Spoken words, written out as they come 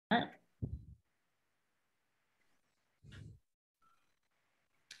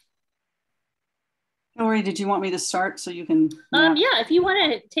Hillary, did you want me to start so you can? Yeah, if you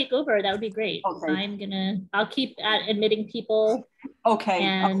want to take over, that would be great. Okay. I'll keep admitting people Okay.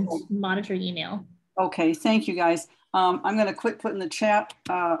 and monitor email. Okay, thank you guys. I'm going to quick put in the chat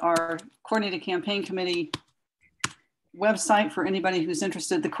our Coordinated Campaign Committee website for anybody who's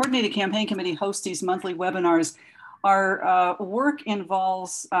interested. The Coordinated Campaign Committee hosts these monthly webinars. Our work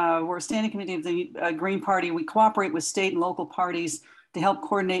involves, we're a standing committee of the Green Party. We cooperate with state and local parties to help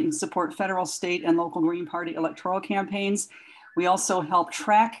coordinate and support federal, state, and local Green Party electoral campaigns. We also help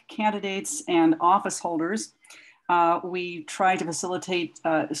track candidates and office holders. We try to facilitate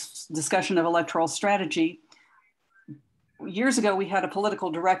discussion of electoral strategy. Years ago, we had a political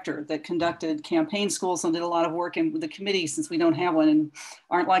director that conducted campaign schools and did a lot of work in the committee. Since we don't have one and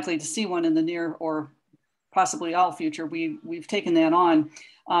aren't likely to see one in the near or possibly all future, we've taken that on.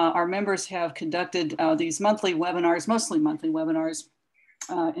 Our members have conducted these monthly webinars, mostly monthly webinars,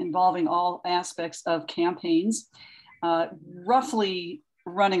 involving all aspects of campaigns, roughly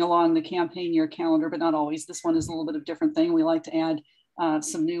running along the campaign year calendar, but not always. This one is a little bit of a different thing. We like to add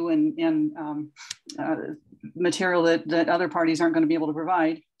some new and material that other parties aren't going to be able to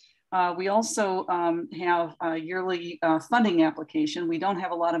provide. We also have a yearly funding application. We don't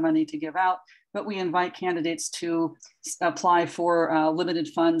have a lot of money to give out, but we invite candidates to apply for limited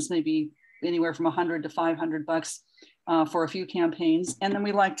funds, maybe anywhere from $100 to $500 for a few campaigns. And then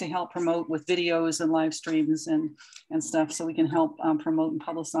we like to help promote with videos and live streams and stuff, so we can help promote and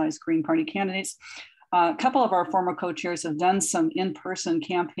publicize Green Party candidates. A couple of our former co-chairs have done some in-person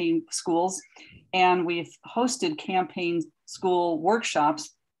campaign schools, and we've hosted campaign school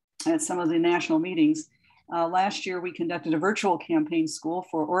workshops at some of the national meetings. Last year, we conducted a virtual campaign school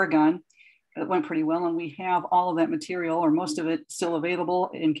for Oregon. It went pretty well, and we have all of that material, or most of it, still available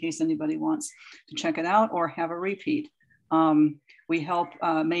in case anybody wants to check it out or have a repeat. We help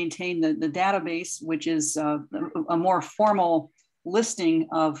maintain the database, which is a more formal listing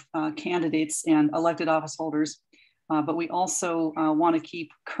of candidates and elected office holders. But we also want to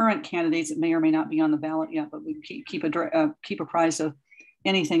keep current candidates that may or may not be on the ballot yet, but we keep apprised of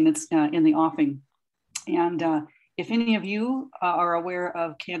anything that's in the offing. And if any of you are aware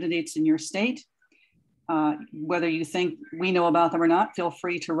of candidates in your state, whether you think we know about them or not, feel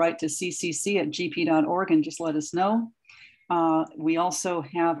free to write to ccc@gp.org and just let us know. We also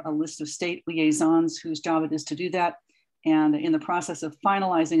have a list of state liaisons whose job it is to do that, and in the process of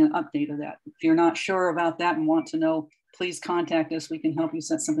finalizing an update of that. If you're not sure about that and want to know, please contact us. We can help you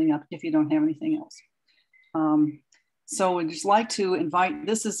set something up if you don't have anything else. So we'd just like to invite,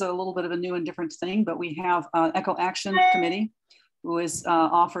 this is a little bit of a new and different thing, but we have EcoAction Committee who is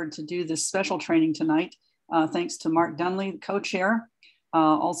offered to do this special training tonight, thanks to Mark Dunlea, the co-chair,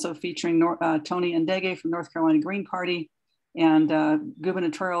 also featuring Tony Ndege from North Carolina Green Party, and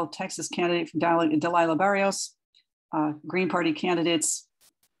gubernatorial Texas candidate from Delilah Barrios, Green Party candidates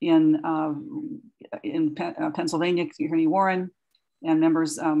in Pennsylvania, Attorney Warren, and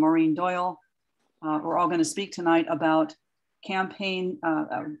members Maureen Doyle. We're all going to speak tonight about campaign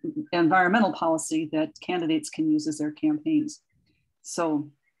environmental policy that candidates can use as their campaigns.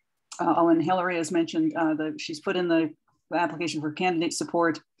 So, and Hillary has mentioned that she's put in the application for candidate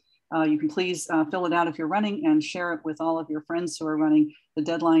support. You can please fill it out if you're running and share it with all of your friends who are running. The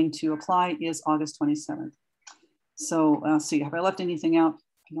deadline to apply is August 27th. So see, have I left anything out?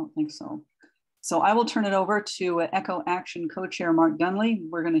 I don't think so. So I will turn it over to EcoAction co-chair Mark Dunlea.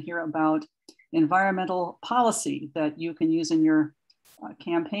 We're going to hear about environmental policy that you can use in your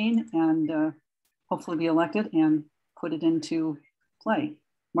campaign and hopefully be elected and put it into play.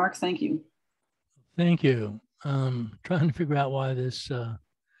 Mark, thank you. Thank you. Trying to figure out why this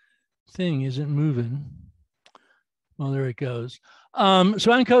thing isn't moving. Well, there it goes.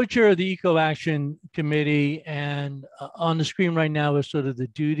 So I'm co-chair of the EcoAction Committee, and on the screen right now is sort of the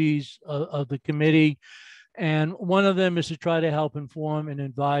duties of the committee. And one of them is to try to help inform and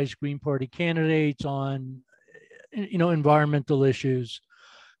advise Green Party candidates on, environmental issues,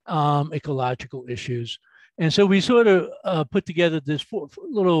 ecological issues. And so we sort of put together this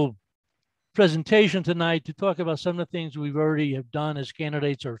little presentation tonight to talk about some of the things we've already have done as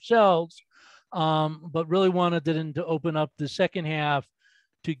candidates ourselves, but really wanted to open up the second half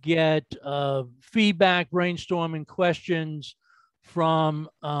to get feedback, brainstorming questions from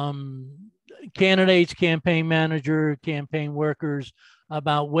candidates, campaign manager, campaign workers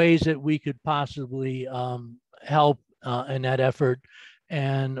about ways that we could possibly help in that effort.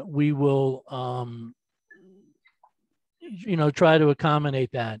 And we will, try to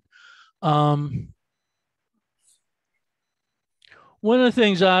accommodate that. One of the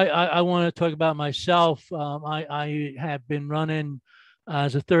things I want to talk about myself, I have been running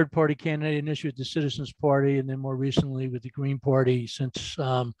as a third-party candidate, initially with the Citizens Party, and then more recently with the Green Party since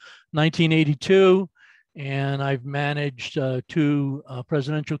 1982. And I've managed two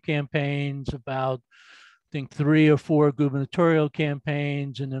presidential campaigns, about I think 3 or 4 gubernatorial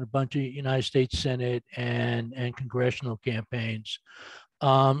campaigns, and then a bunch of United States Senate and congressional campaigns.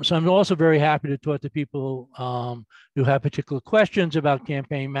 So I'm also very happy to talk to people who have particular questions about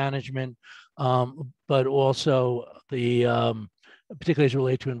campaign management, but also the particularly as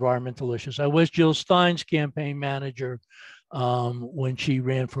related to environmental issues. I was Jill Stein's campaign manager when she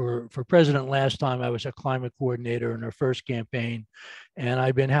ran for president last time. I was a climate coordinator in her first campaign, and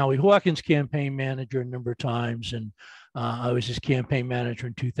I've been Howie Hawkins' campaign manager a number of times, and I was his campaign manager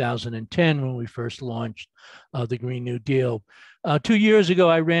in 2010 when we first launched the Green New Deal. 2 years ago,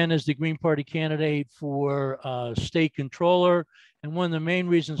 I ran as the Green Party candidate for state controller, and one of the main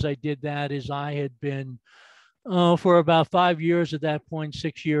reasons I did that is I had been for about 5 years at that point,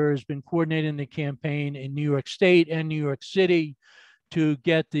 6 years, been coordinating the campaign in New York State and New York City to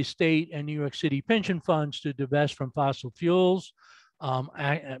get the state and New York City pension funds to divest from fossil fuels.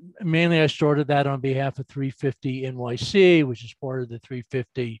 Mainly I started that on behalf of 350 NYC, which is part of the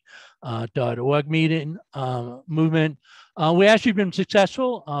 350.org movement. We actually been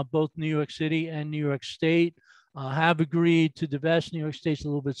successful, both New York City and New York State have agreed to divest. New York State's a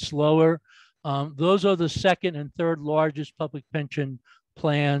little bit slower. Those are the second and third largest public pension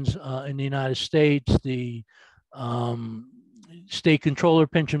plans in the United States. The state controller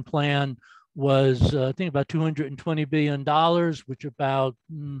pension plan was, I think, about $220 billion, which about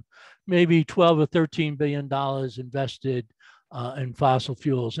maybe 12 or $13 billion invested in fossil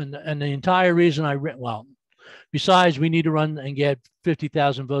fuels. And the entire reason I ran, well, besides we need to run and get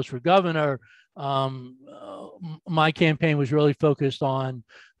 50,000 votes for governor, my campaign was really focused on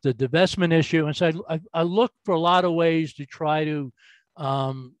the divestment issue. And so I looked for a lot of ways to try to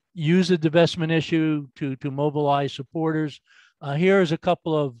use the divestment issue to mobilize supporters. Here's a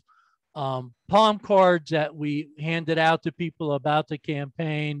couple of palm cards that we handed out to people about the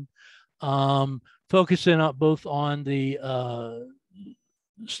campaign, focusing on both on the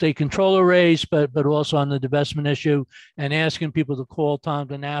state controller race, but also on the divestment issue, and asking people to call Tom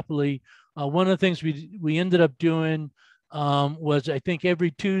DiNapoli. One of the things we ended up doing was, I think, every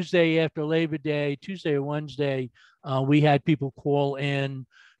Tuesday after Labor Day, Tuesday or Wednesday, we had people call in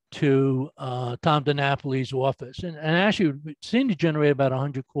to Tom DiNapoli's office, and actually it seemed to generate about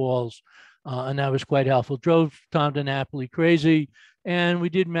 100 calls, and that was quite helpful. Drove Tom DiNapoli crazy, and we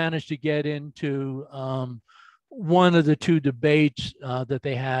did manage to get into one of the 2 debates that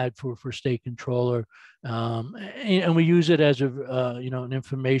they had for state controller, and we use it as a an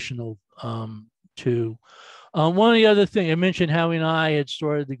informational tool. One of the other things I mentioned, Howie and I had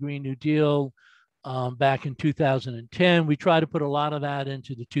started the Green New Deal back in 2010. We tried to put a lot of that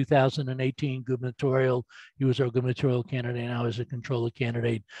into the 2018 gubernatorial. He was our gubernatorial candidate, and I was a controller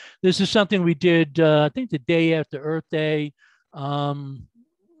candidate. This is something we did, I think, the day after Earth Day. About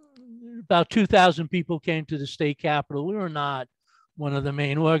 2,000 people came to the state capitol. We were not one of the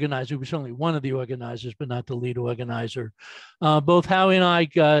main organizers. We were certainly one of the organizers, but not the lead organizer. Both Howie and I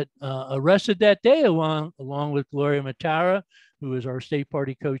got arrested that day, along with Gloria Matara, who is our state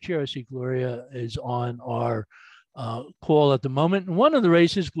party co-chair. I see Gloria is on our call at the moment. And one of the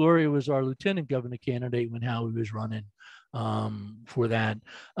races, Gloria was our lieutenant governor candidate when Howie was running for that.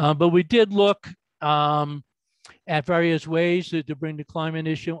 But we did look at various ways to bring the climate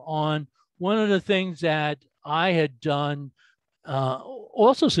issue on. One of the things that I had done,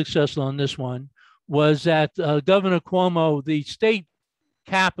 also successful on this one, was that Governor Cuomo, the state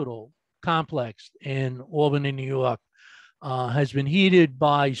capitol complex in Albany, New York, has been heated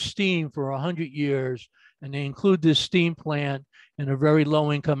by steam for 100 years, and they include this steam plant in a very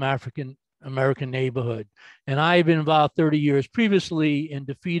low-income African-American neighborhood. And I've been involved 30 years previously in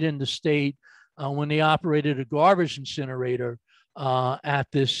defeating the state when they operated a garbage incinerator at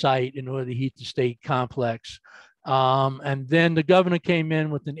this site in order to heat the state complex. And then the governor came in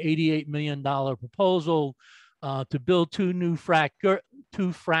with an $88 million proposal to build 2 new frac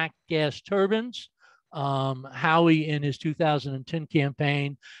gas turbines. Howie, in his 2010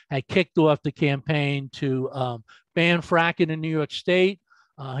 campaign, had kicked off the campaign to ban fracking in New York State.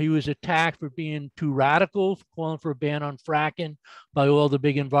 He was attacked for being too radical, calling for a ban on fracking by all the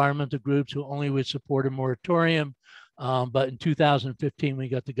big environmental groups who only would support a moratorium. But in 2015, we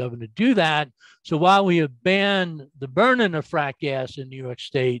got the governor to do that. So while we have banned the burning of frack gas in New York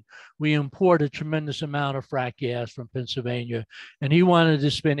State, we import a tremendous amount of frack gas from Pennsylvania. And he wanted to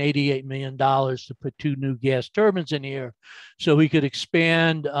spend $88 million to put 2 new gas turbines in here so we could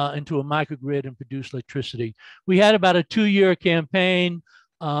expand into a microgrid and produce electricity. We had about a 2-year campaign.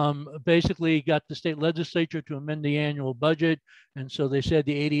 Basically got the state legislature to amend the annual budget. And so they said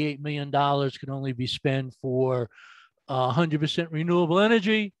the $88 million could only be spent for 100% renewable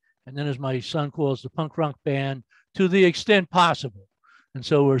energy. And then, as my son calls the punk rock band, to the extent possible. And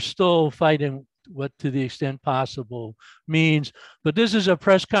so we're still fighting what to the extent possible means. But this is a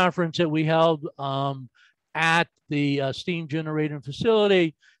press conference that we held at the steam generating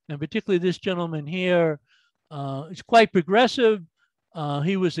facility. And particularly this gentleman here is quite progressive.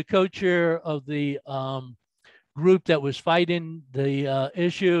 He was the co-chair of the group that was fighting the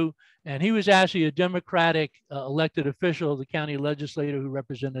issue. And he was actually a Democratic elected official, the county legislator who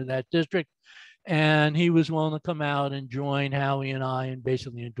represented that district. And he was willing to come out and join Howie and I and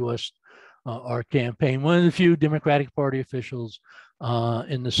basically endorsed our campaign. One of the few Democratic Party officials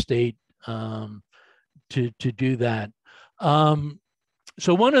in the state to do that.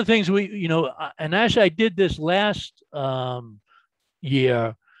 So one of the things we, and actually I did this last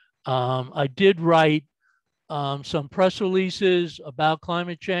year, I did write some press releases about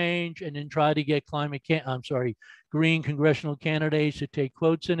climate change and then try to get green congressional candidates to take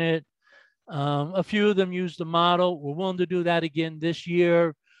quotes in it. A few of them used the model. We're willing to do that again this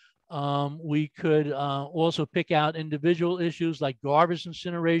year. We could also pick out individual issues like garbage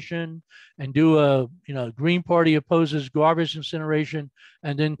incineration and do a, Green Party opposes garbage incineration,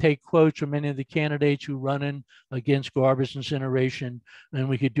 and then take quotes from many of the candidates who run in against garbage incineration. And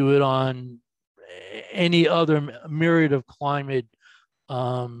we could do it on any other myriad of climate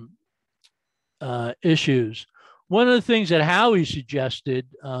issues. One of the things that Howie suggested,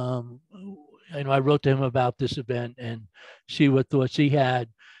 I wrote to him about this event and see what thoughts he had.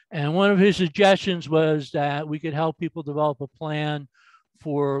 And one of his suggestions was that we could help people develop a plan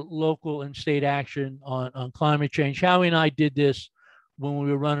for local and state action on climate change. Howie and I did this when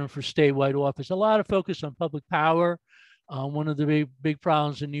we were running for statewide office. A lot of focus on public power. One of the big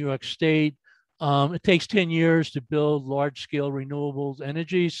problems in New York State, it takes 10 years to build large-scale renewables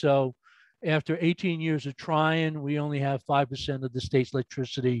energy. So after 18 years of trying, we only have 5% of the state's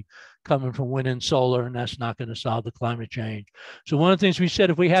electricity coming from wind and solar, and that's not going to solve the climate change. So one of the things we said,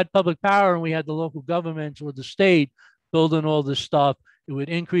 if we had public power and we had the local governments or the state building all this stuff, it would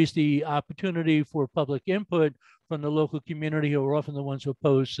increase the opportunity for public input from the local community, who are often the ones who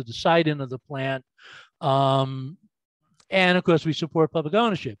oppose to the siting of the plant. And of course, we support public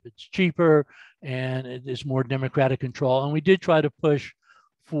ownership. It's cheaper and it's more democratic control. And we did try to push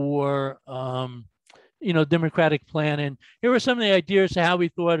for, democratic planning. Here were some of the ideas to how we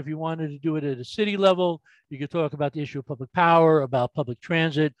thought if you wanted to do it at a city level, you could talk about the issue of public power, about public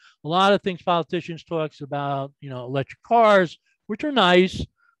transit. A lot of things politicians talk about, electric cars, which are nice,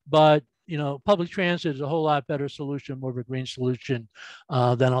 but public transit is a whole lot better solution, more of a green solution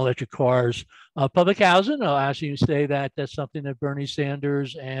than electric cars. Public housing, I'll actually say that that's something that Bernie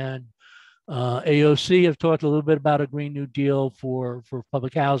Sanders and AOC have talked a little bit about, a Green New Deal for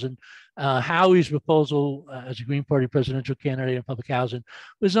public housing. Howie's proposal as a Green Party presidential candidate in public housing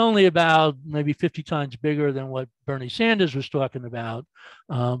was only about maybe 50 times bigger than what Bernie Sanders was talking about,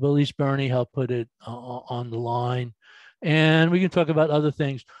 but at least Bernie helped put it on the line. And we can talk about other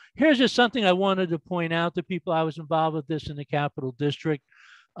things. Here's just something I wanted to point out to people. I was involved with this in the Capital District.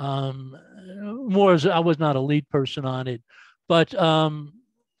 More as I was not a lead person on it, but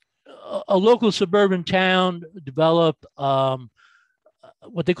a local suburban town developed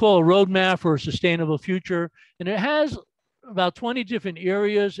what they call a roadmap for a sustainable future. And it has about 20 different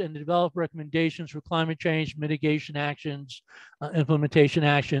areas and develop recommendations for climate change, mitigation actions, implementation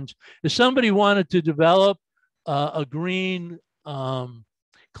actions. If somebody wanted to develop a green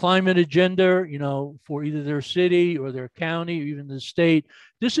climate agenda, for either their city or their county or even the state,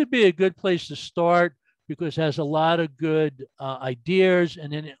 this would be a good place to start because it has a lot of good ideas.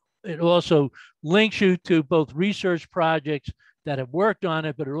 And then it also links you to both research projects that have worked on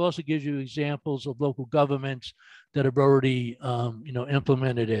it, but it also gives you examples of local governments that have already,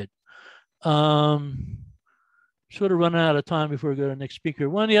 implemented it. Sort of running out of time before we go to the next speaker.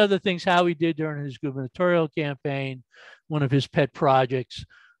 One of the other things Howie did during his gubernatorial campaign, one of his pet projects,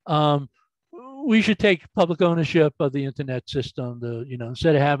 we should take public ownership of the internet system.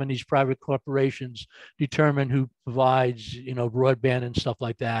 Instead of having these private corporations determine who provides, broadband and stuff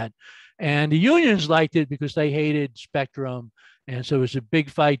like that. And the unions liked it because they hated Spectrum And so it was a big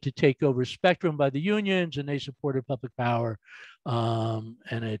fight to take over Spectrum by the unions, and they supported public power. And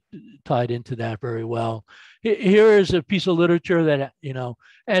it tied into that very well. Here is a piece of literature that, you know,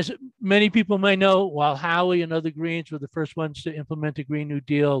 as many people may know, while Howie and other Greens were the first ones to implement the Green New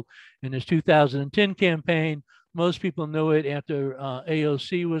Deal in his 2010 campaign, most people knew it after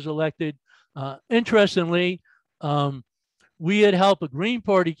AOC was elected. Interestingly, we had helped a Green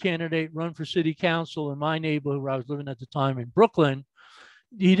Party candidate run for city council in my neighborhood where I was living at the time in Brooklyn.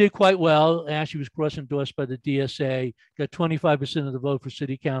 He did quite well. Actually was cross-endorsed by the DSA, got 25% of the vote for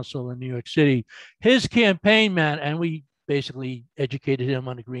city council in New York City. His campaign man, and we basically educated him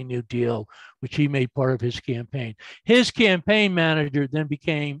on the Green New Deal, which he made part of his campaign. His campaign manager then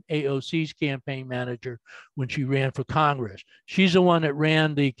became AOC's campaign manager when she ran for Congress. She's the one that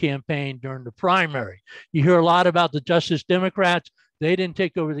ran the campaign during the primary. You hear a lot about the Justice Democrats. They didn't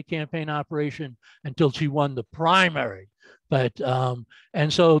take over the campaign operation until she won the primary. But,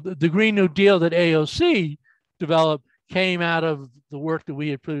 and so the Green New Deal that AOC developed came out of the work that we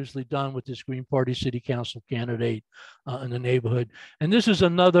had previously done with this Green Party city council candidate in the neighborhood. And this is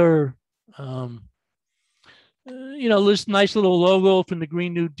another, you know, this nice little logo from the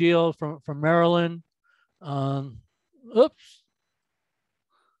Green New Deal from Maryland. Oops.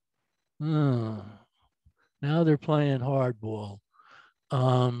 Now they're playing hardball.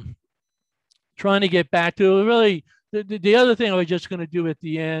 Trying to get back to really, the other thing I was just going to do at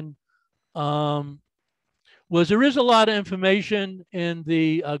the end was there is a lot of information in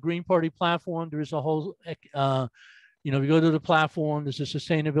the Green Party platform. There is a whole, you know, if you go to the platform, there's a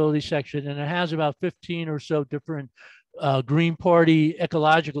sustainability section, and it has about 15 or so different Green Party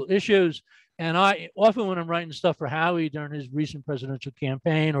ecological issues. And I often, when I'm writing stuff for Howie during his recent presidential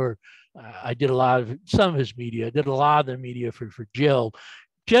campaign, or I did a lot of some of his media, I did a lot of the media for Jill,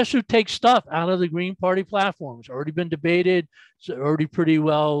 just to take stuff out of the Green Party platform. It's already been debated. It's already pretty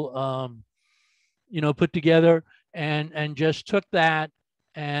well, you know, put together, and just took that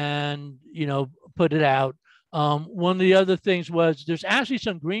and, you know, put it out. One of the other things was there's actually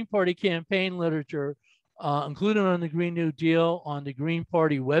some Green Party campaign literature included on the Green New Deal on the Green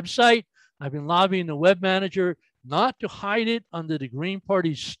Party website. I've been lobbying the web manager not to hide it under the Green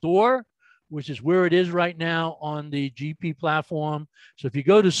Party store, which is where it is right now on the GP platform. So if you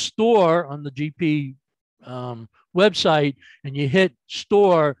go to store on the GP website and you hit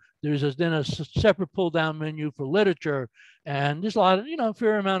store, there's then a separate pull down menu for literature. And there's a lot of, you know, a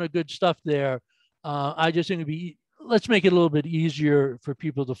fair amount of good stuff there. I just think let's make it a little bit easier for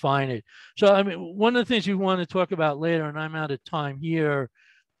people to find it. So, I mean, one of the things we want to talk about later, and I'm out of time here,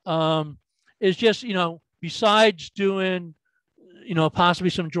 is just, you know, besides doing, you know, possibly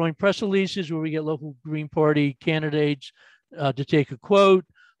some joint press releases where we get local Green Party candidates to take a quote.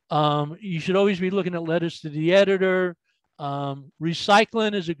 You should always be looking at letters to the editor.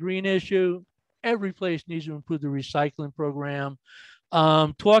 Recycling is a green issue. Every place needs to improve the recycling program.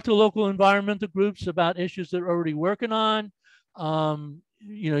 Talk to local environmental groups about issues they're already working on.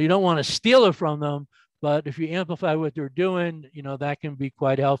 You know, you don't want to steal it from them, but if you amplify what they're doing, you know, that can be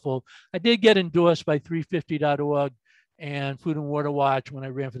quite helpful. I did get endorsed by 350.org and Food and Water Watch when I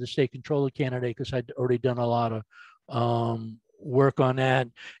ran for the state controller candidate, because I'd already done a lot of work on that.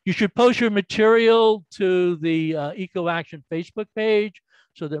 You should post your material to the EcoAction Facebook page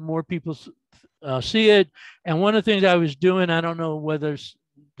so that more people see it. And one of the things I was doing, I don't know whether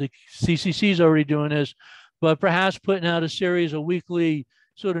the CCC is already doing this, but perhaps putting out a series of weekly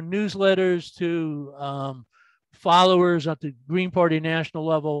sort of newsletters to followers at the Green Party national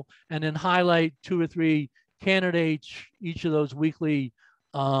level, and then highlight 2 or 3 candidates, each of those weekly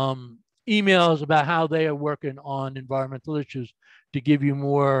emails about how they are working on environmental issues to give you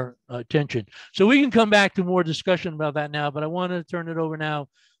more attention. So we can come back to more discussion about that now, but I want to turn it over now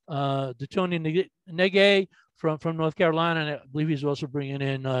to Tony Ndege from North Carolina, and I believe he's also bringing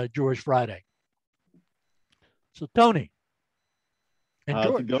in George Friday. So Tony. And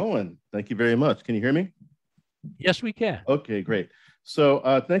how's it going? Thank you very much. Can you hear me? Yes, we can. Okay, great.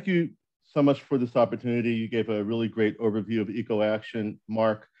 So thank you so much for this opportunity. You gave a really great overview of EcoAction,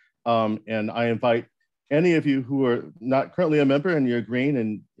 Mark. And I invite any of you who are not currently a member and you're green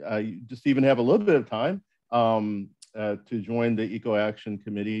and you just even have a little bit of time to join the EcoAction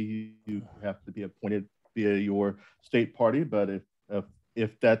committee. You have to be appointed via your state party, but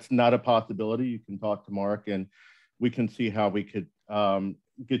if that's not a possibility, you can talk to Mark and we can see how we could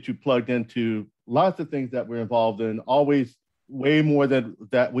get you plugged into lots of things that we're involved in, always way more than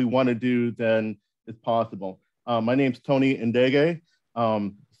that we want to do than is possible. My name's Tony Ndege,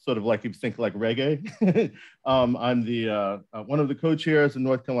 sort of like you think like reggae. I'm the one of the co-chairs of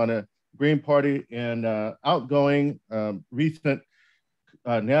North Carolina Green Party and outgoing recent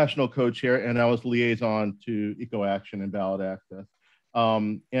national co-chair, and I was liaison to EcoAction and ballot access.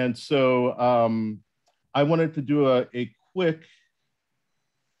 And so I wanted to do a quick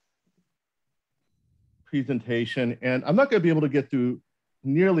presentation, and I'm not going to be able to get through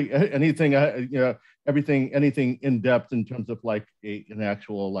nearly anything, anything in depth in terms of like an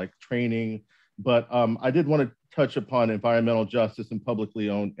actual like training, but I did want to touch upon environmental justice and publicly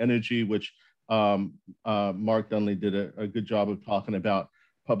owned energy, which Mark Dunlea did a good job of talking about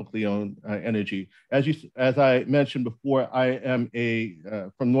publicly owned energy. As I mentioned before, I am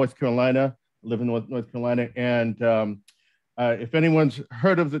from North Carolina, live in North Carolina, and if anyone's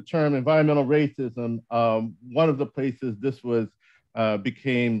heard of the term environmental racism, one of the places this was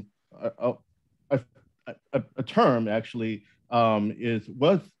became a term actually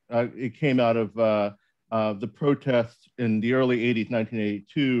it came out of the protests in the early 80s,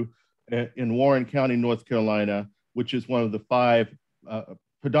 1982, in Warren County, North Carolina, which is one of the 5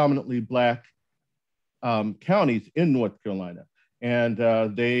 predominantly Black counties in North Carolina. And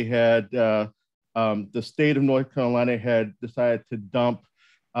they had, the state of North Carolina had decided to dump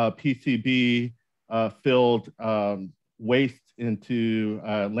PCB filled waste into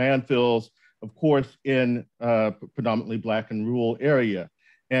landfills, of course, in predominantly Black and rural area.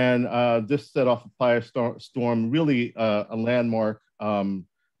 And this set off a firestorm, really a landmark,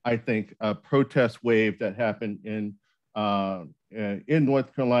 I think, a protest wave that happened in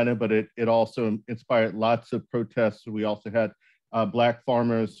North Carolina, but it also inspired lots of protests. We also had Black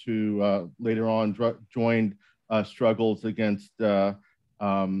farmers who later on joined struggles against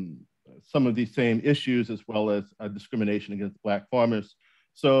some of these same issues, as well as discrimination against Black farmers.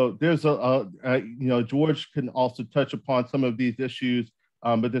 So there's George can also touch upon some of these issues,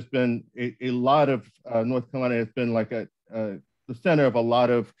 but there's been a lot of, North Carolina has been like the center of a lot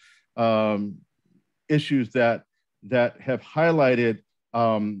of issues that have highlighted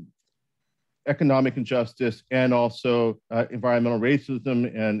economic injustice and also environmental racism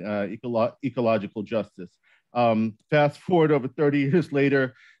and ecological justice. Fast forward over 30 years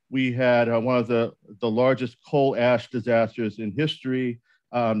later, we had one of the largest coal ash disasters in history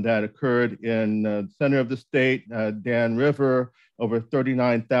that occurred in the center of the state, Dan River, over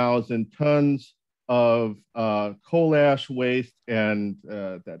 39,000 tons of coal ash waste, and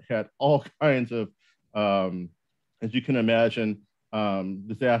that had all kinds of, as you can imagine,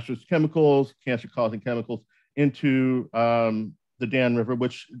 disastrous chemicals, cancer-causing chemicals into the Dan River,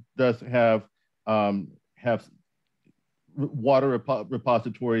 which does have water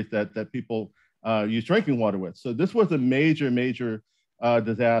repositories that people use drinking water with. So this was a major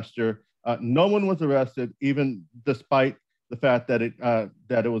disaster. No one was arrested, even despite the fact that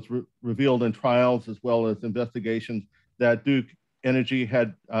it was revealed in trials as well as investigations that Duke Energy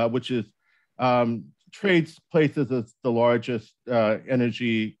had, which is trades places as the largest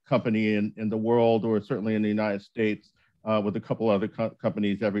energy company in the world, or certainly in the United States, with a couple other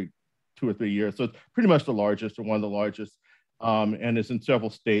companies every 2 or 3 years. So it's pretty much the largest, or one of the largest, and it's in several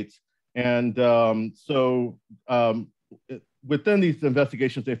states. And within these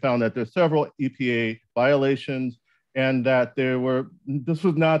investigations, they found that there's several EPA violations, and that this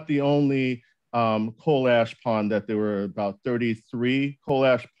was not the only coal ash pond, that there were about 33 coal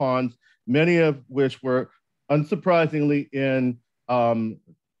ash ponds, many of which were unsurprisingly in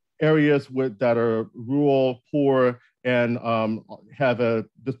areas that are rural, poor, and have a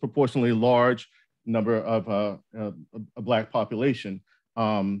disproportionately large number of a Black population.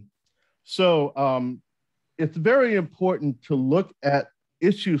 It's very important to look at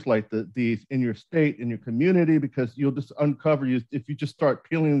issues like these in your state, in your community, because you'll just uncover, if you just start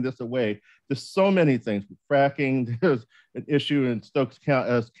peeling this away. There's so many things. Fracking, there's an issue in Stokes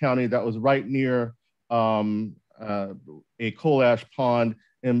County that was right near a coal ash pond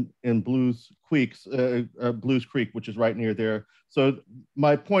in Blues Creek, which is right near there. So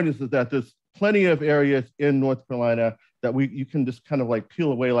my point is that there's plenty of areas in North Carolina that you can just kind of like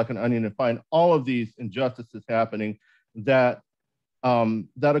peel away like an onion and find all of these injustices happening that are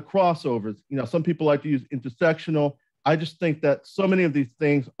crossovers. Some people like to use intersectional. I just think that so many of these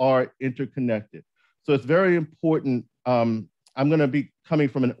things are interconnected. So it's very important. I'm going to be coming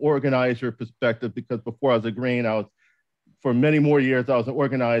from an organizer perspective, because before I was a Green, for many more years, I was an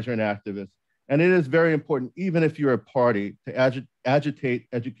organizer and activist. And it is very important, even if you're a party, to agitate,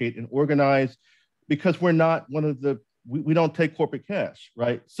 educate, and organize, because we're not we don't take corporate cash,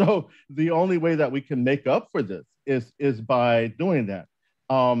 right? So the only way that we can make up for this is by doing that.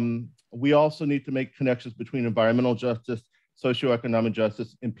 We also need to make connections between environmental justice, socioeconomic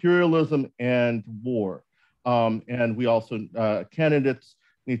justice, imperialism, and war. And we also, candidates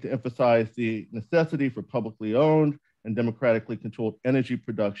need to emphasize the necessity for publicly owned and democratically controlled energy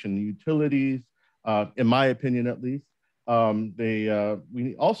production utilities, in my opinion at least.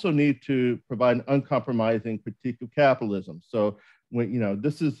 We also need to provide an uncompromising critique of capitalism. So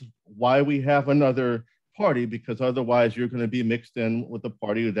this is why we have another party, because otherwise you're going to be mixed in with a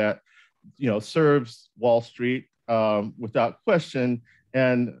party that serves Wall Street without question.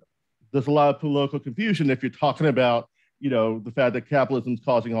 And there's a lot of political confusion if you're talking about the fact that capitalism is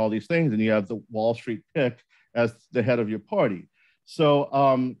causing all these things, and you have the Wall Street pick as the head of your party.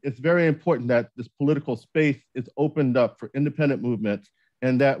 So it's very important that this political space is opened up for independent movements,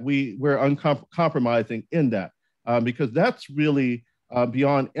 and that we're uncompromising in that, because that's really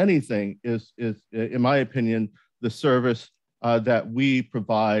beyond anything is in my opinion the service that we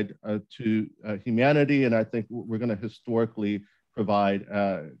provide to humanity, and I think we're going to historically provide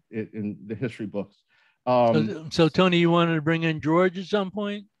in the history books. So Tony, you wanted to bring in George at some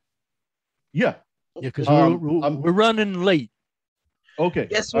point? Yeah, because we're running late. Okay.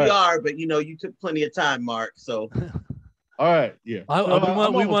 Yes, we are, but you took plenty of time, Mark. So. All right. Yeah.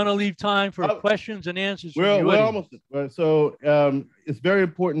 We want to leave time for questions and answers. We're almost. So it's very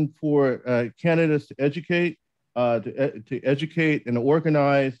important for candidates to educate, to educate and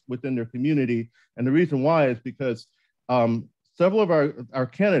organize within their community. And the reason why is because several of our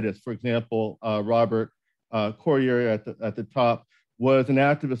candidates, for example, Robert Courier at the top, was an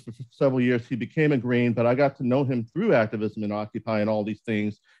activist for several years. He became a Green, but I got to know him through activism and Occupy and all these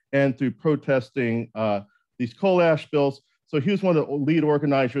things, and through protesting these coal ash bills. So he was one of the lead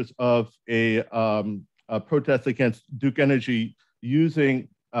organizers of a protest against Duke Energy using,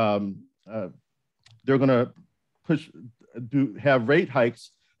 they're gonna have rate hikes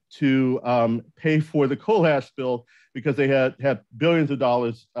to pay for the coal ash bill, because they had billions of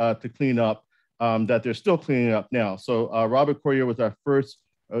dollars to clean up, that they're still cleaning up now. So Robert Courier was our first.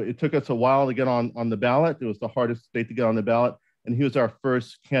 It took us a while to get on the ballot. It was the hardest state to get on the ballot, and he was our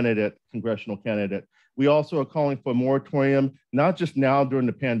first congressional candidate. We also are calling for a moratorium, not just now during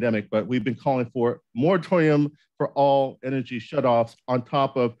the pandemic, but we've been calling for moratorium for all energy shutoffs, on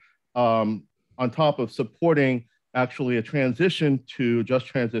top of supporting actually a just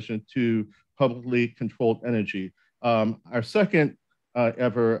transition to publicly controlled energy. Our second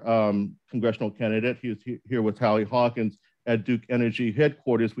ever congressional candidate, he was here with Hallie Hawkins at Duke Energy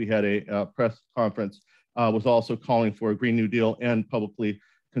headquarters. We had a press conference, was also calling for a Green New Deal and publicly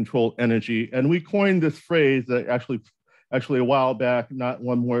controlled energy. And we coined this phrase that actually a while back, not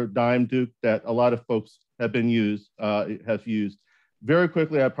one more dime, Duke, that a lot of folks have used. Very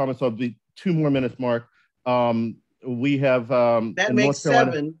quickly, I promise I'll be 2 more minutes, Mark. We have that makes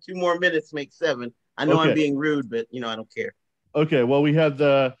 7. 2 more minutes makes 7. I know I'm being rude, but I don't care. Okay, well, we have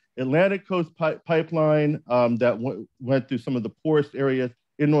the Atlantic Coast Pipeline that went through some of the poorest areas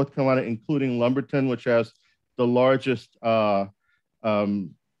in North Carolina, including Lumberton, which has the largest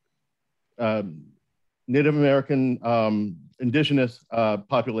Native American indigenous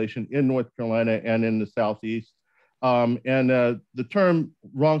population in North Carolina and in the Southeast. And the term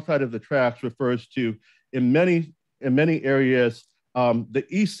wrong side of the tracks refers to, in many areas, the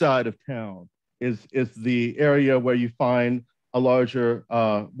east side of town is the area where you find a larger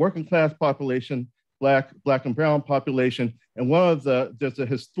working class population, black and brown population. And there's a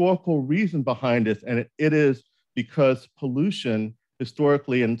historical reason behind this, and it is because pollution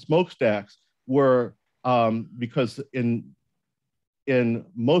historically and smokestacks were, because in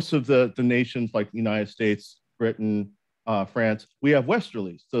most of the nations like the United States, Britain, France, we have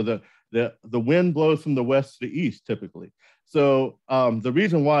westerlies. So the wind blows from the west to the east typically. So the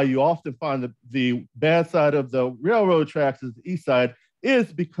reason why you often find the bad side of the railroad tracks is the east side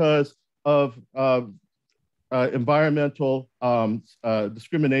is because of environmental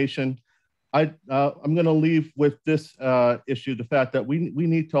discrimination. I'm going to leave with this issue, the fact that we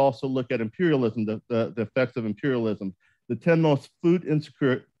need to also look at imperialism, the effects of imperialism. The 10 most food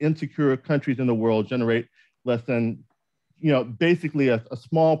insecure countries in the world generate less than, basically a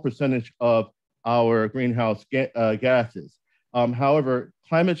small percentage of our greenhouse gases. However,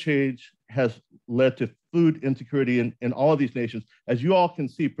 climate change has led to food insecurity in all of these nations. As you all can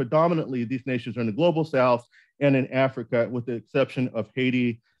see, predominantly these nations are in the global south and in Africa, with the exception of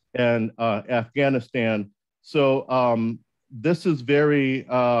Haiti and Afghanistan. So this is very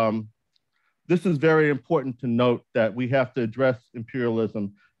important to note, that we have to address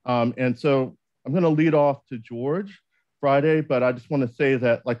imperialism. And so I'm going to lead off to George Friday, but I just want to say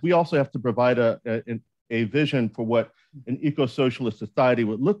that, like, we also have to provide a vision for what an eco-socialist society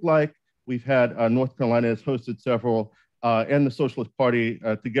would look like. We've had North Carolina has hosted several, and the Socialist Party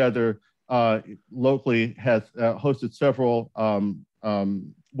together locally has hosted several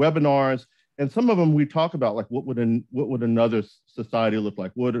webinars, and some of them we talk about like what would another society look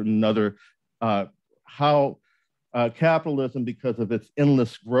like? What would another how capitalism, because of its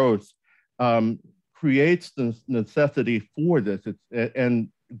endless growth, creates the necessity for this. And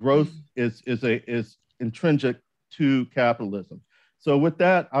growth is intrinsic to capitalism. So with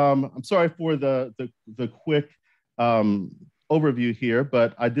that, I'm sorry for the quick overview here,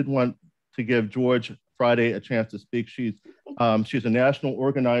 but I did want to give George Friday a chance to speak. She's a national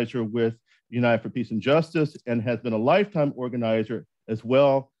organizer with United for Peace and Justice and has been a lifetime organizer as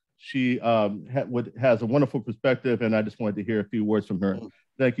well. She has a wonderful perspective, and I just wanted to hear a few words from her.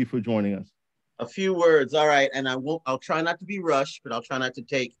 Thank you for joining us. A few words, all right, and I'll try not to be rushed, but I'll try not to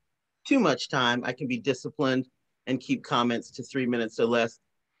take too much time. I can be disciplined and keep comments to 3 minutes or less.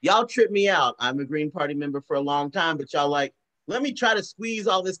 Y'all trip me out. I'm a Green Party member for a long time, but y'all like, let me try to squeeze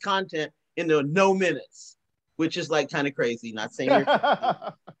all this content into no minutes, which is like kind of crazy. Not saying you're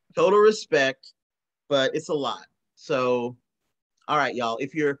total respect, but it's a lot. So, all right, y'all,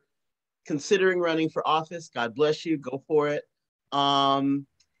 if you're considering running for office, God bless you, go for it.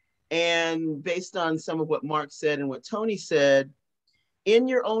 And based on some of what Mark said and what Tony said, in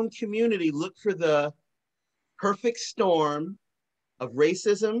your own community, look for the perfect storm of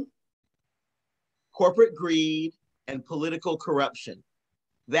racism, corporate greed, and political corruption.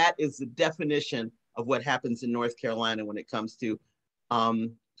 That is the definition of what happens in North Carolina when it comes to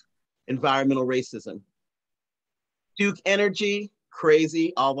environmental racism. Duke Energy,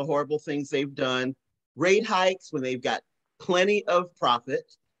 crazy, all the horrible things they've done. Rate hikes when they've got plenty of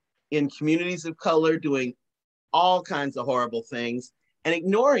profit in communities of color, doing all kinds of horrible things and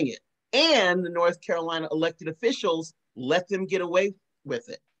ignoring it. And the North Carolina elected officials let them get away with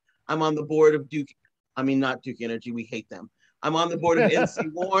it. I'm on the board of not Duke Energy, we hate them. I'm on the board of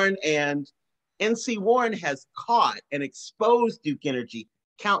NC Warren, and NC Warren has caught and exposed Duke Energy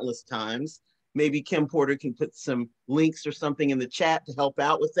countless times. Maybe Kim Porter can put some links or something in the chat to help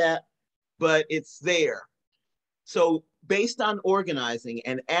out with that, but it's there. So based on organizing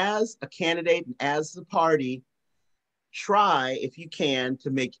and as a candidate and as the party, try, if you can, to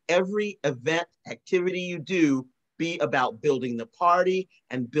make every event, activity you do be about building the party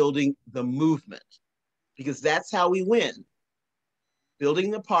and building the movement, because that's how we win.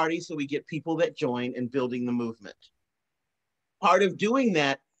 Building the party so we get people that join, and building the movement. Part of doing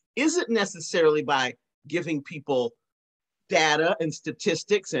that isn't necessarily by giving people data and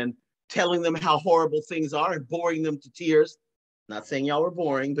statistics and telling them how horrible things are and boring them to tears. Not saying y'all were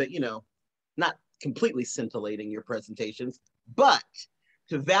boring, but not completely scintillating your presentations, but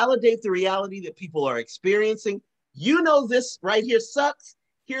to validate the reality that people are experiencing. This right here sucks.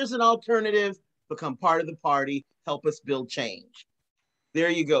 Here's an alternative. Become part of the party. Help us build change. There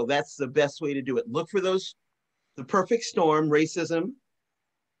you go. That's the best way to do it. Look for the perfect storm: racism,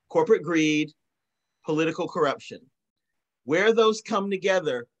 corporate greed, political corruption. Where those come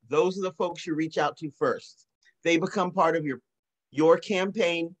together, those are the folks you reach out to first. They become part of your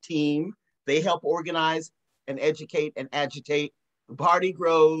campaign team. They help organize and educate and agitate. The party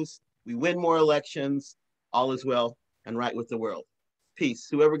grows. We win more elections. All is well and right with the world. Peace.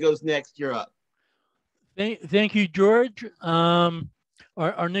 Whoever goes next, you're up. Thank you, George.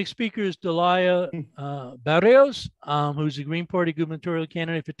 Our next speaker is Delilah Barrios, who's a Green Party gubernatorial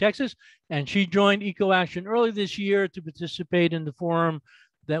candidate for Texas, and she joined EcoAction early this year to participate in the forum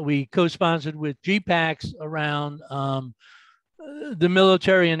that we co-sponsored with GPACs around the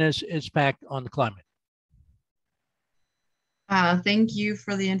military and its impact on the climate. Thank you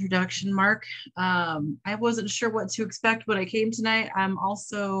for the introduction, Mark. I wasn't sure what to expect when I came tonight. I'm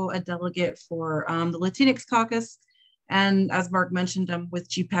also a delegate for the Latinx caucus. And as Mark mentioned, I'm with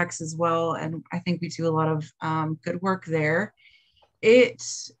GPACs as well. And I think we do a lot of good work there.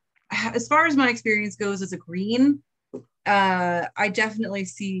 As far as my experience goes as a Green, I definitely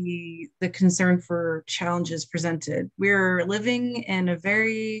see the concern for challenges presented. We're living in a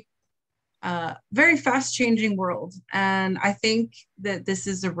very fast changing world. And I think that this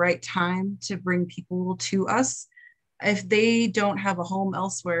is the right time to bring people to us. If they don't have a home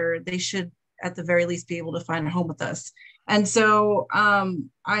elsewhere, they should at the very least be able to find a home with us. And so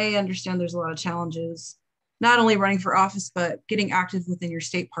I understand there's a lot of challenges, not only running for office, but getting active within your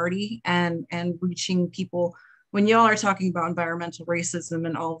state party and reaching people. When y'all are talking about environmental racism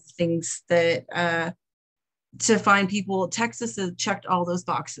and all the things that to find people, Texas has checked all those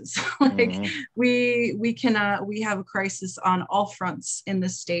boxes. We have a crisis on all fronts in the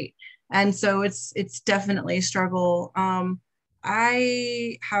state. And so it's definitely a struggle.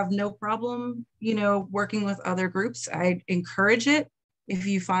 I have no problem, working with other groups. I encourage it. If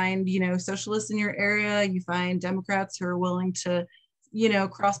you find, socialists in your area, you find Democrats who are willing to you know,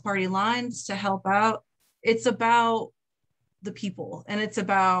 cross party lines to help out. It's about the people and it's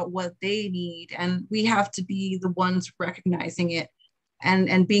about what they need. And we have to be the ones recognizing it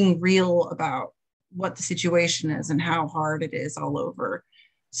and being real about what the situation is and how hard it is all over.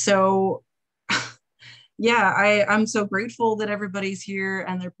 So yeah, I'm so grateful that everybody's here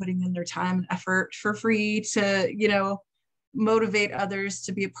and they're putting in their time and effort for free to, you know, motivate others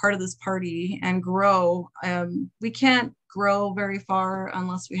to be a part of this party and grow. We can't grow very far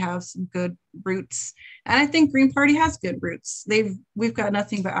unless we have some good roots. And I think Green Party has good roots. We've got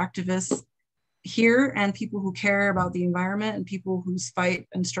nothing but activists here and people who care about the environment and people whose fight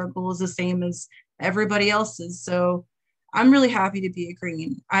and struggle is the same as everybody else's. So I'm really happy to be a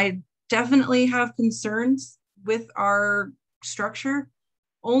Green. I definitely have concerns with our structure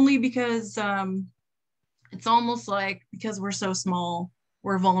only because it's almost like because we're so small,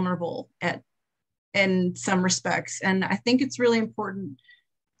 we're vulnerable in some respects. And I think it's really important.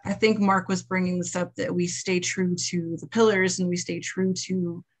 I think Mark was bringing this up, that we stay true to the pillars and we stay true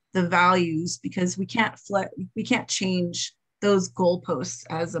to the values, because we can't change those goalposts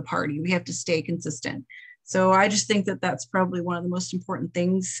as a party. We have to stay consistent. So I just think that that's probably one of the most important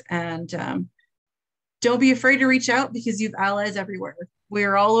things. And don't be afraid to reach out, because you've allies everywhere.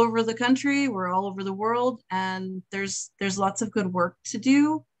 We're all over the country, we're all over the world, and there's lots of good work to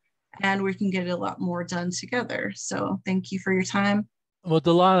do, and we can get a lot more done together. So thank you for your time. Well,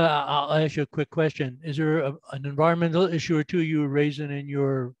 Delilah, I'll ask you a quick question. Is there an environmental issue or two you were raising in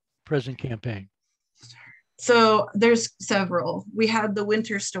your present campaign? So there's several. We had the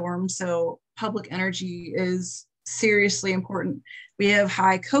winter storm, so public energy is seriously important. We have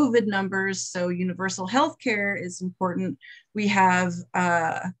high COVID numbers, so universal health care is important. We have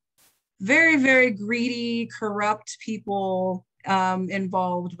very, very greedy, corrupt people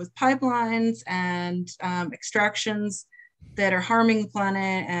involved with pipelines and extractions that are harming the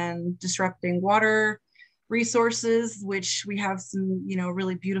planet and disrupting water resources, which we have some, you know,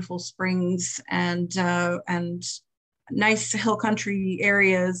 really beautiful springs and nice hill country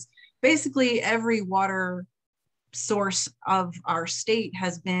areas. Basically, every water source of our state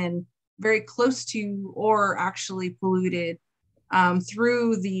has been very close to or actually polluted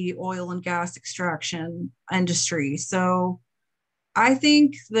through the oil and gas extraction industry. So I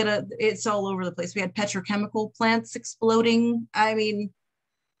think that it's all over the place. We had petrochemical plants exploding. I mean,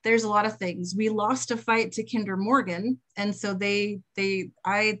 there's a lot of things. We lost a fight to Kinder Morgan. And so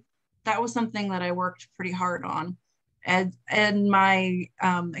that was something that I worked pretty hard on. And my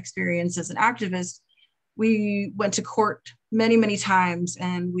experience as an activist, we went to court many, many times,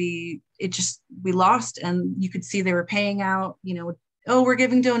 and we lost, and you could see they were paying out, you know, oh, we're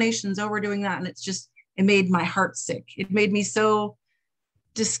giving donations, oh, we're doing that. And it made my heart sick. It made me so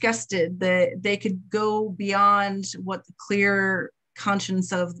disgusted that they could go beyond what the clear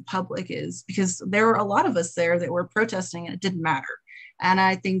conscience of the public is, because there were a lot of us there that were protesting and it didn't matter. And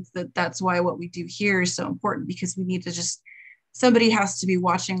I think that that's why what we do here is so important, because we need to somebody has to be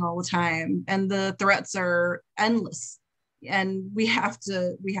watching all the time, and the threats are endless, and we have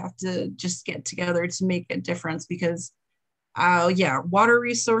to just get together to make a difference, because water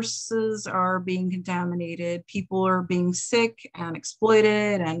resources are being contaminated, people are being sick and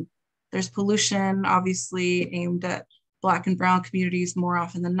exploited, and there's pollution obviously aimed at Black and brown communities more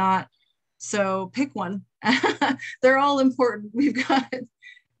often than not. So pick one. They're all important. We've got,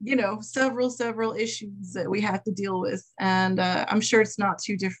 you know, several issues that we have to deal with. And I'm sure it's not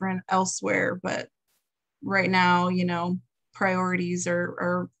too different elsewhere, but right now, you know, priorities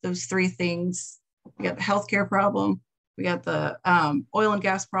are those three things. We got the healthcare problem, we got the oil and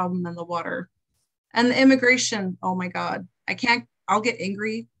gas problem, and the water. And the immigration, oh my God, I'll get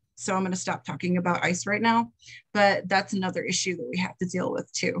angry. So I'm going to stop talking about ICE right now, but that's another issue that we have to deal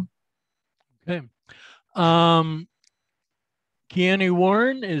with too. Okay. Keanu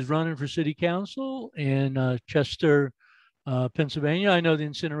Warren is running for city council in Chester, Pennsylvania. I know the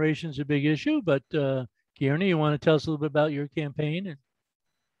incineration is a big issue, but Keanu, you want to tell us a little bit about your campaign?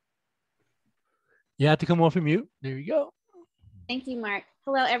 You have to come off of mute. There you go. Thank you, Mark.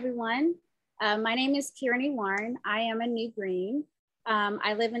 Hello, everyone. My name is Kearney Warren. I am a New Green.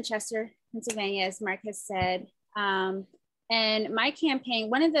 I live in Chester, Pennsylvania, as Mark has said. And my campaign,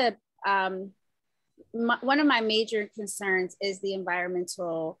 one of my major concerns is the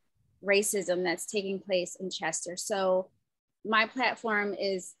environmental racism that's taking place in Chester. So my platform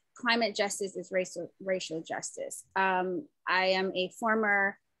is climate justice is racial justice. I am a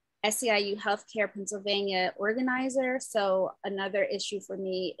former SEIU Healthcare Pennsylvania organizer. So another issue for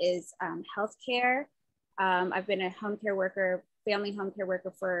me is healthcare. I've been a home care worker, family home care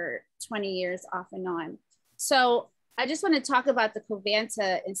worker for 20 years off and on. So I just want to talk about the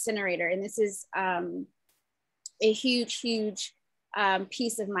Covanta incinerator. And this is a huge, huge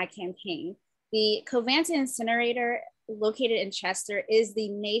piece of my campaign. The Covanta incinerator located in Chester is the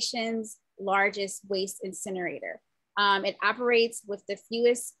nation's largest waste incinerator. It operates with the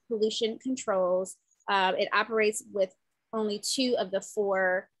fewest pollution controls. It operates with only 2 of the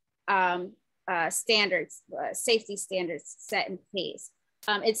 4 standards, safety standards set in place.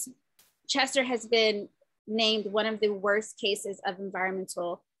 Chester has been named one of the worst cases of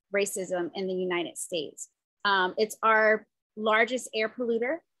environmental racism in the United States. It's our largest air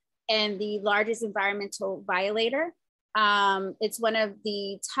polluter and the largest environmental violator. It's one of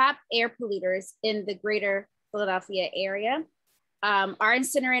the top air polluters in the greater Philadelphia area. Our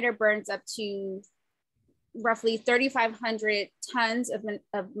incinerator burns up to roughly 3,500 tons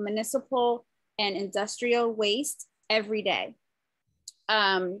of municipal and industrial waste every day.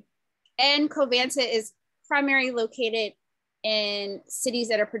 And Covanta is primarily located in cities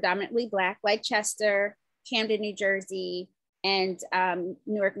that are predominantly Black, like Chester, Camden, New Jersey, and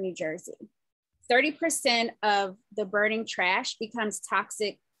Newark, New Jersey. 30% of the burning trash becomes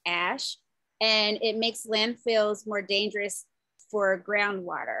toxic ash, and it makes landfills more dangerous for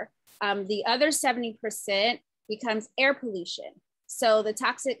groundwater. The other 70% becomes air pollution. So the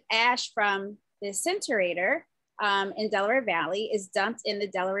toxic ash from the incinerator in Delaware Valley is dumped in the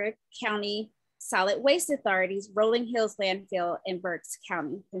Delaware County Solid Waste Authority's Rolling Hills landfill in Berks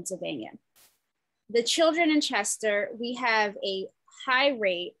County, Pennsylvania. The children in Chester, we have a high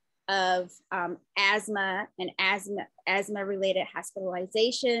rate of asthma and asthma-related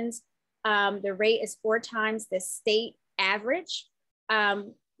hospitalizations. The rate is 4 times the state average.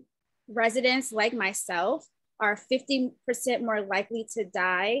 Residents like myself are 50% more likely to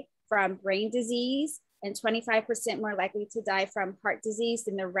die from brain disease and 25% more likely to die from heart disease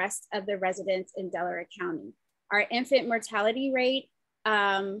than the rest of the residents in Delaware County. Our infant mortality rate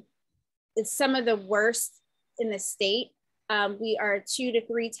is some of the worst in the state. We are 2 to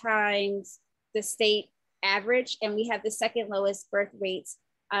 3 times the state average, and we have the 2nd lowest birth rates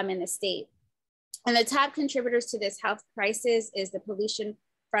in the state. And the top contributors to this health crisis is the pollution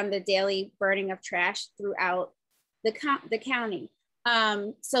from the daily burning of trash throughout the county.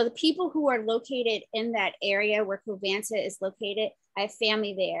 So the people who are located in that area where Covanta is located, I have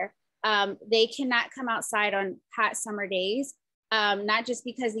family there. They cannot come outside on hot summer days, not just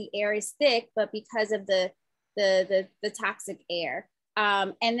because the air is thick, but because of the toxic air.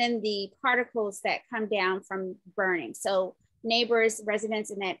 And then the particles that come down from burning. So neighbors,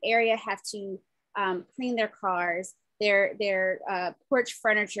 residents in that area have to clean their cars. Their porch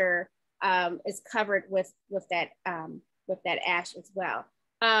furniture is covered with that ash as well.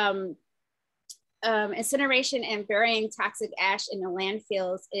 Incineration and burying toxic ash in the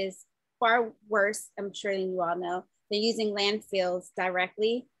landfills is far worse, I'm sure you all know, than using landfills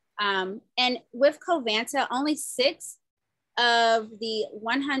directly. And with Covanta, only 6 of the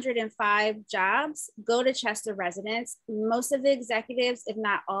 105 jobs go to Chester residents. Most of the executives, if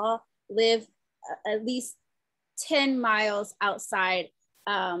not all, live at least 10 miles outside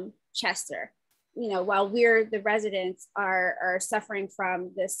Chester. You know, while the residents are suffering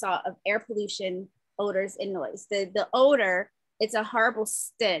from the assault of air pollution, odors, and noise. The odor, it's a horrible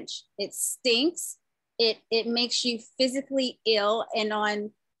stench. It stinks. It makes you physically ill. And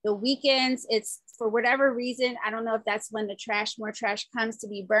on the weekends, it's, for whatever reason, I don't know if that's when more trash comes to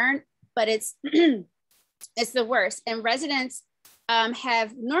be burned, but it's it's the worst. And residents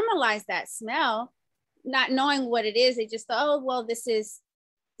have normalized that smell, not knowing what it is. They just thought, oh, well, this is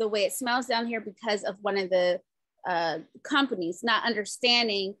the way it smells down here because of one of the companies, not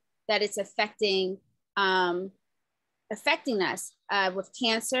understanding that it's affecting us with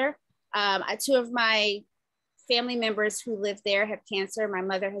cancer. 2 of my family members who live there have cancer. My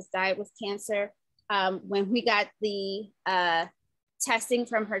mother has died with cancer. When we got the testing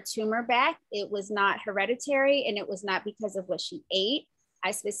from her tumor back, it was not hereditary, and it was not because of what she ate.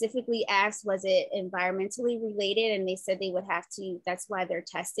 I specifically asked, was it environmentally related? And they said they would have to, that's why they're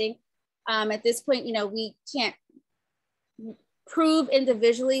testing. At this point, you know, we can't prove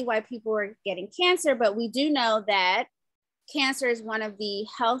individually why people are getting cancer, but we do know that cancer is one of the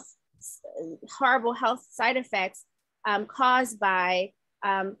horrible health side effects caused by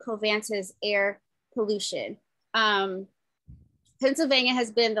Covanta's air pollution. Pennsylvania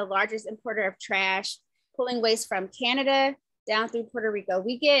has been the largest importer of trash, pulling waste from Canada down through Puerto Rico.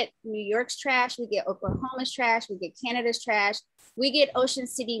 We get New York's trash, we get Oklahoma's trash, we get Canada's trash, we get Ocean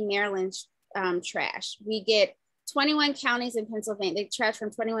City, Maryland's trash. We get 21 counties in Pennsylvania, the trash from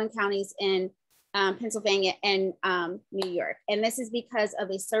 21 counties in Pennsylvania and New York. And this is because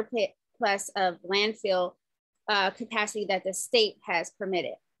of a surplus of landfill capacity that the state has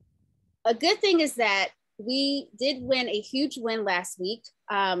permitted. A good thing is that we did win a huge win last week,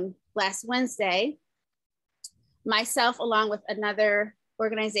 last Wednesday. Myself, along with another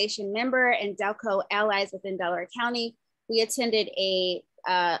organization member and Delco allies within Delaware County, we attended a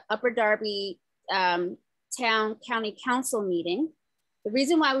Upper Darby County Council meeting. The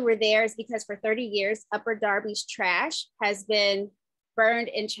reason why we were there is because for 30 years, Upper Darby's trash has been burned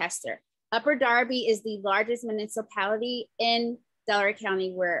in Chester. Upper Darby is the largest municipality in Delaware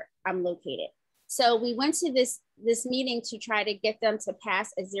County where I'm located. So we went to this meeting to try to get them to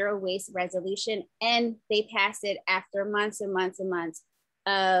pass a zero waste resolution, and they passed it after months and months and months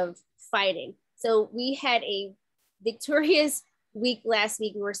of fighting. So we had a victorious week last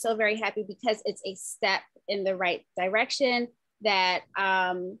week. We were so very happy because it's a step in the right direction that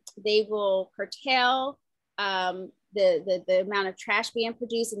they will curtail the amount of trash being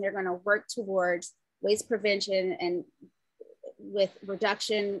produced, and they're going to work towards waste prevention and with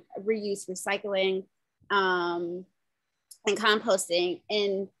reduction, reuse, recycling, and composting,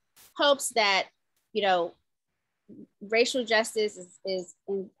 in hopes that, you know, racial justice is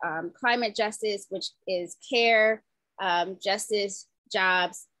climate justice, which is care, justice,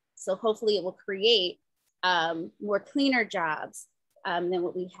 jobs. So hopefully it will create more cleaner jobs than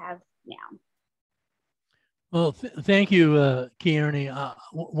what we have now. Well, thank you, Kearney.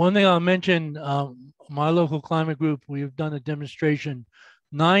 One thing I'll mention, my local climate group, we've done a demonstration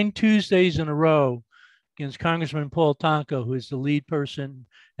 9 Tuesdays in a row against Congressman Paul Tonko, who is the lead person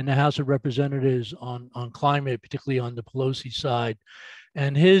in the House of Representatives on climate, particularly on the Pelosi side.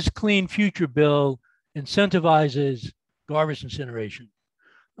 And his Clean Future bill incentivizes garbage incineration.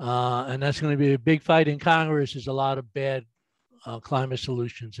 And that's going to be a big fight in Congress. There's a lot of bad climate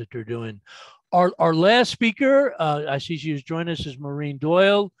solutions that they're doing. Our last speaker, I see she has joined us, is Maureen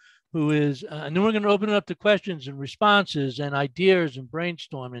Doyle, who is, and then we're going to open it up to questions and responses and ideas and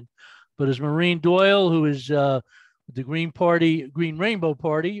brainstorming. But it's Maureen Doyle, who is the Green Rainbow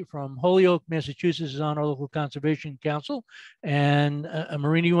Party from Holyoke, Massachusetts, is on our local conservation council. And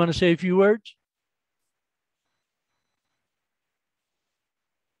Maureen, you want to say a few words?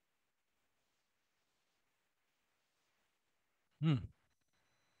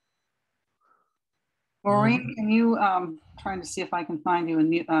 Maureen, can you, trying to see if I can find you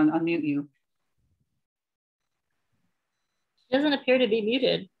and unmute you. She doesn't appear to be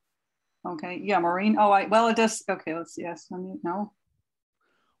muted. Okay, yeah, Maureen. Oh, well, it does. Okay, let's see. Yes, unmute. No.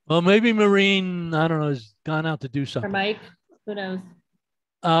 Well, maybe Maureen, I don't know, has gone out to do something. Or Mike, who knows?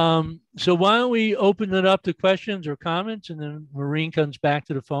 So why don't we open it up to questions or comments, and then Maureen comes back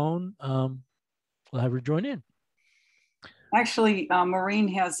to the phone. We'll have her join in. Actually, Maureen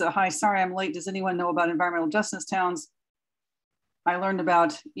has a hi, sorry I'm late. Does anyone know about environmental justice towns? I learned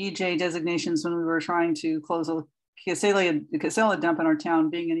about EJ designations when we were trying to close a Casella dump in our town.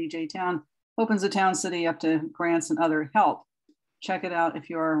 Being an EJ town opens the town city up to grants and other help. Check it out if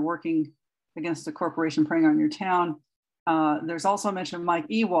you are working against a corporation preying on your town. There's also a mention of Mike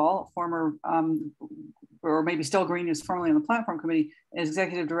Ewall, former, or maybe still Green, who's formerly on the platform committee,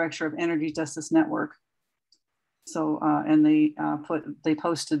 executive director of Energy Justice Network. So, and they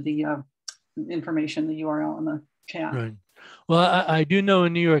posted the information, the URL in the chat. Right. Well, I do know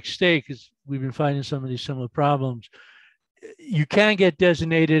in New York State, because we've been finding some of these similar problems, you can get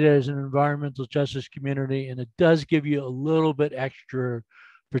designated as an environmental justice community, and it does give you a little bit extra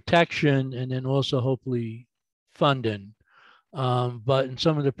protection and then also hopefully funding. But in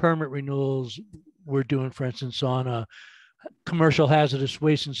some of the permit renewals we're doing, for instance, on a commercial hazardous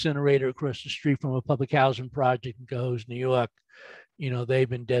waste incinerator across the street from a public housing project in Cohoes, New York, you know, they've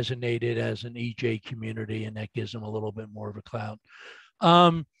been designated as an EJ community, and that gives them a little bit more of a clout.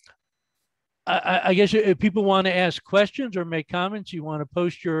 I guess if people want to ask questions or make comments, you want to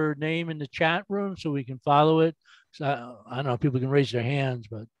post your name in the chat room so we can follow it. So I don't know if people can raise their hands,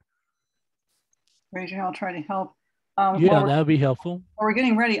 but. Raise your hand, I'll try to help. Yeah, that would be helpful. While we're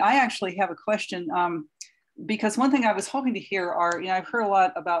getting ready, I actually have a question. Because one thing I was hoping to hear are, you know, I've heard a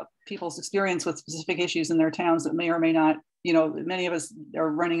lot about people's experience with specific issues in their towns that may or may not, you know, many of us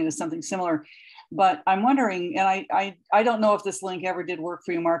are running into something similar. But I'm wondering, and I don't know if this link ever did work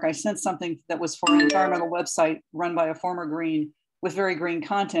for you, Mark. I sent something that was for an environmental website run by a former Green with very green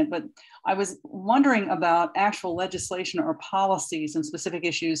content, but I was wondering about actual legislation or policies and specific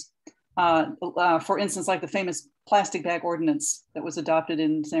issues. For instance, like the famous plastic bag ordinance that was adopted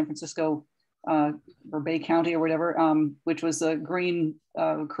in San Francisco or Bay County or whatever, which was a Green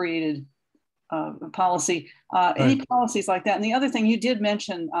created policy. Any policies like that? And the other thing you did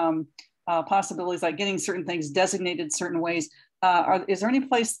mention, possibilities like getting certain things designated certain ways. is there any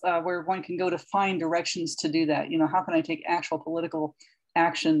place where one can go to find directions to do that? You know, how can I take actual political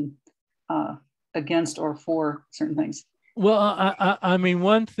action against or for certain things? Well, I mean,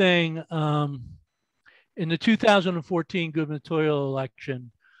 one thing, in the 2014 gubernatorial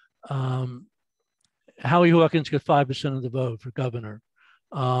election, Howie Hawkins got 5% of the vote for governor,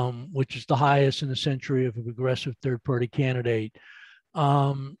 which is the highest in a century of a progressive third-party candidate.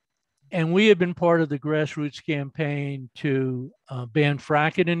 And we have been part of the grassroots campaign to ban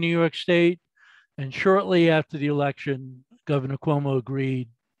fracking in New York State. And shortly after the election, Governor Cuomo agreed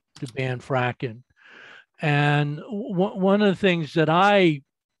to ban fracking. And one of the things that I,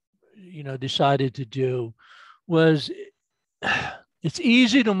 decided to do was, it's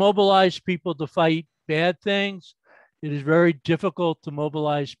easy to mobilize people to fight bad things. It is very difficult to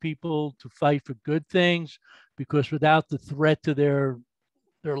mobilize people to fight for good things, because without the threat to their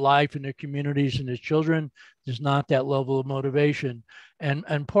life and their communities and their children, there's not that level of motivation.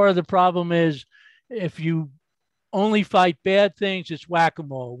 And part of the problem is, if you only fight bad things, it's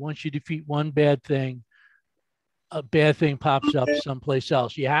whack-a-mole. Once you defeat one bad thing, a bad thing pops up someplace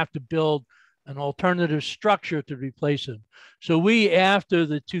else. You have to build an alternative structure to replace them. So we, after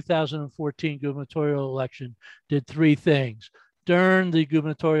the 2014 gubernatorial election, did three things. During the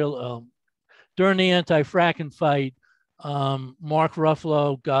anti-fracking fight, Mark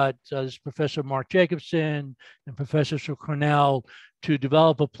Ruffalo got Professor Mark Jacobson and professors from Cornell to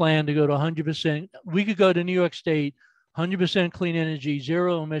develop a plan to go to 100%. We could go to New York State, 100% clean energy,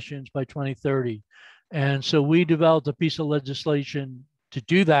 zero emissions by 2030. And so we developed a piece of legislation to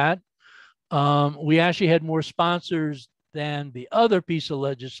do that. We actually had more sponsors than the other piece of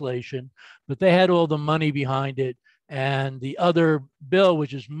legislation, but they had all the money behind it. And the other bill,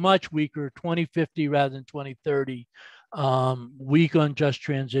 which is much weaker, 2050 rather than 2030, weak on just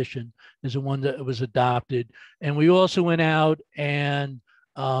transition, is the one that was adopted. And we also went out and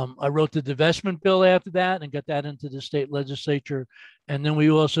I wrote the divestment bill after that and got that into the state legislature. And then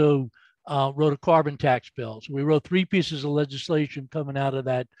we also wrote a carbon tax bill. So we wrote three pieces of legislation coming out of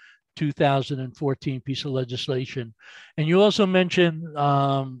that 2014 piece of legislation. And you also mentioned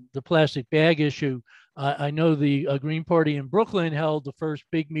the plastic bag issue. I know the Green Party in Brooklyn held the first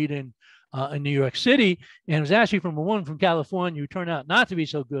big meeting in New York City, and it was actually from a woman from California who turned out not to be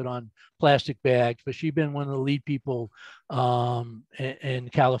so good on plastic bags, but she'd been one of the lead people in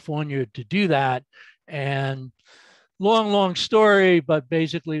California to do that. And long story, but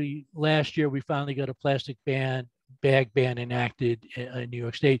basically last year we finally got a plastic bag ban enacted in New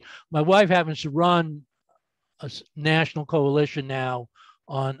York State. My wife happens to run a national coalition now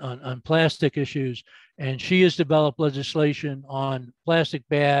on plastic issues, and she has developed legislation on plastic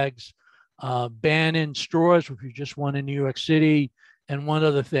bags, banning straws, which we just won in New York City, and one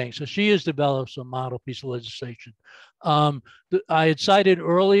other thing. So she has developed some model piece of legislation. I had cited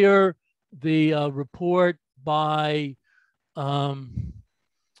earlier the report by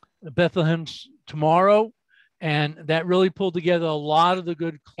Bethlehem's Tomorrow, and that really pulled together a lot of the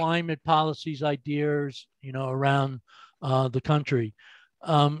good climate policies ideas, around the country.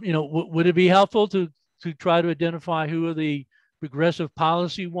 Would it be helpful to try to identify who are the progressive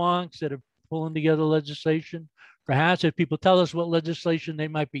policy wonks that are pulling together legislation? Perhaps if people tell us what legislation they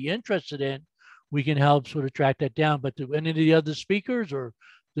might be interested in, we can help sort of track that down. But do any of the other speakers or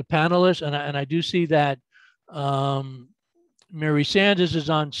the panelists, and I do see that Mary Sanders is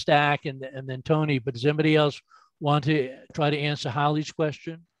on stack and then Tony, but does anybody else want to try to answer Holly's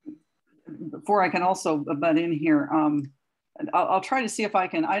question? Before I can also butt in here, I'll try to see if I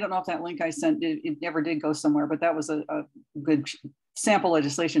can. I don't know if that link I sent, it never did go somewhere, but that was a good sample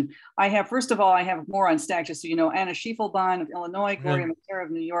legislation. First of all, I have more on stack, just so you know. Anna Schiefelbein of Illinois, Gloria Matera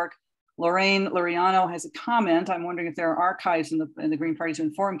of New York, Lorraine Lariano has a comment. I'm wondering if there are archives in the Green Party to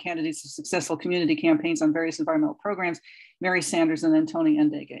inform candidates of successful community campaigns on various environmental programs. Mary Sanders and then Tony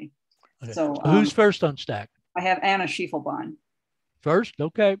Ndege. Okay. So who's first on stack? I have Anna Schiefelbein. First,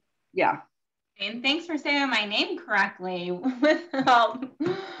 okay. Yeah. And thanks for saying my name correctly without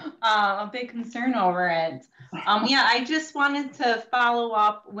a big concern over it. Yeah, I just wanted to follow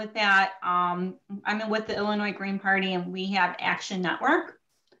up with that. I'm with the Illinois Green Party, and we have Action Network.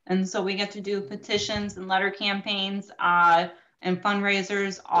 And so we get to do petitions and letter campaigns and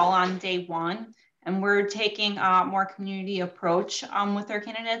fundraisers all on day one. And we're taking a more community approach with our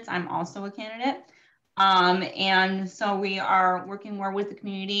candidates. I'm also a candidate. And so we are working more with the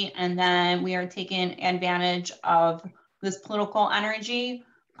community, and then we are taking advantage of this political energy,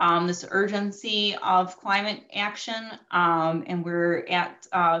 this urgency of climate action. And we're at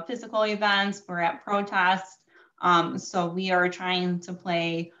physical events, we're at protests. So we are trying to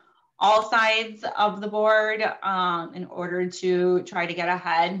play all sides of the board in order to try to get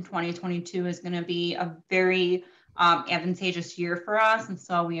ahead. 2022 is going to be a very advantageous year for us. And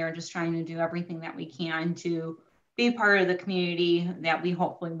so we are just trying to do everything that we can to be part of the community that we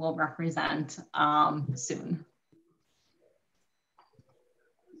hopefully will represent soon.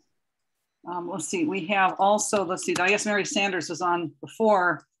 Let's see, we have also, let's see, I guess Mary Sanders was on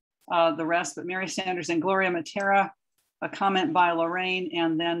before the rest, but Mary Sanders and Gloria Matera, a comment by Lorraine,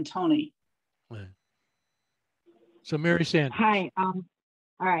 and then Tony. So Mary Sanders. Hi, all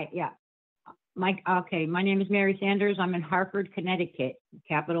right, yeah. Mike, okay, my name is Mary Sanders. I'm in Hartford, Connecticut,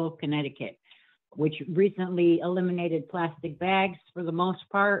 capital of Connecticut, which recently eliminated plastic bags for the most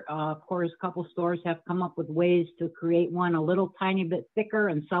part. Of course, a couple stores have come up with ways to create one a little tiny bit thicker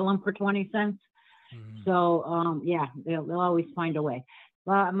and sell them for 20 cents. So yeah, they'll always find a way.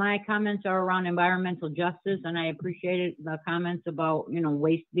 My comments are around environmental justice, and I appreciated the comments about, you know,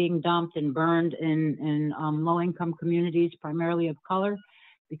 waste being dumped and burned in low-income communities, primarily of color,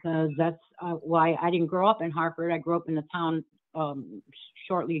 because that's why I didn't grow up in Hartford. I grew up in the town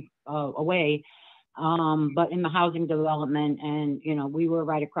shortly away, but in the housing development, and you know, we were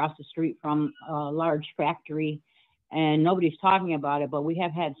right across the street from a large factory, and nobody's talking about it, but we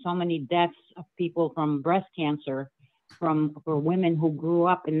have had so many deaths of people from breast cancer for women who grew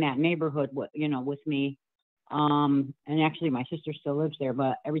up in that neighborhood with, you know, with me. And actually my sister still lives there,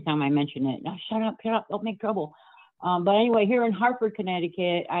 but every time I mention it, no, shut up, don't make trouble. But anyway, here in Hartford,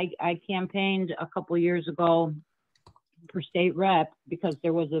 Connecticut, I campaigned a couple of years ago for state rep because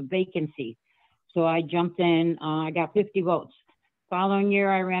there was a vacancy. So I jumped in, I got 50 votes. Following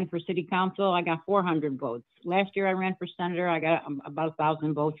year, I ran for city council, I got 400 votes. Last year I ran for senator, I got about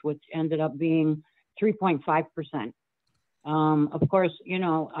 1,000 votes, which ended up being 3.5%. Of course, you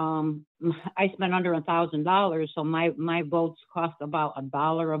know, I spent under $1,000, so my votes cost about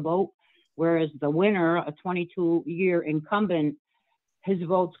 $1 a vote, whereas the winner, a 22-year incumbent, his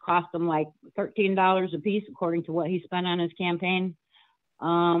votes cost him like $13 a piece, according to what he spent on his campaign.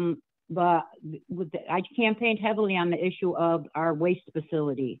 But I campaigned heavily on the issue of our waste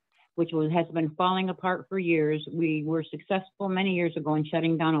facility, which has been falling apart for years. We were successful many years ago in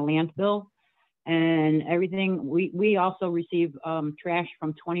shutting down a landfill and everything. We also receive trash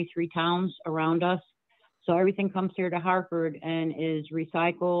from 23 towns around us. So everything comes here to Hartford and is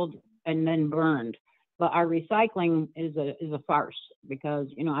recycled and then burned. But our recycling is a farce because,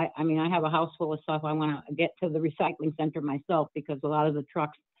 you know, I mean, I have a house full of stuff. I want to get to the recycling center myself because a lot of the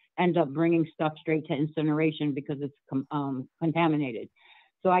trucks end up bringing stuff straight to incineration because it's contaminated.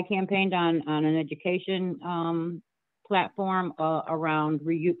 So I campaigned on an education platform around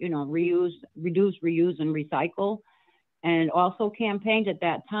reduce, reuse, and recycle, and also campaigned at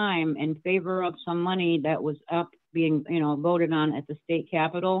that time in favor of some money that was being voted on at the state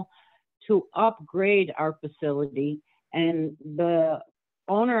capitol to upgrade our facility. And the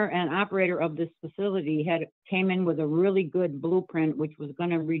owner and operator of this facility came in with a really good blueprint, which was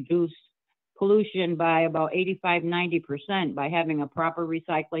going to reduce pollution by about 85–90% by having a proper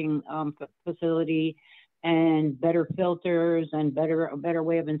recycling facility and better filters and a better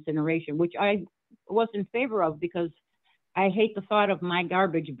way of incineration, which I was in favor of because I hate the thought of my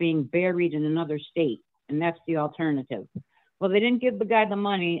garbage being buried in another state, and that's the alternative. Well, they didn't give the guy the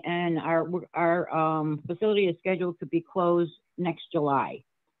money, and our facility is scheduled to be closed next July.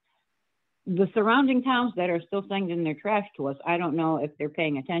 The surrounding towns that are still sending their trash to us, I don't know if they're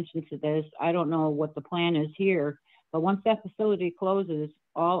paying attention to this. I don't know what the plan is here, but once that facility closes,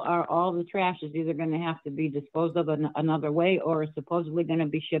 all the trash is either going to have to be disposed of another way or is supposedly going to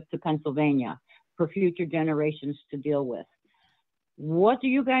be shipped to Pennsylvania for future generations to deal with. What do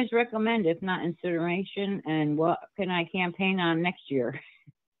you guys recommend, if not incineration, and what can I campaign on next year?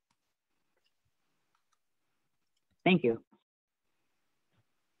 Thank you.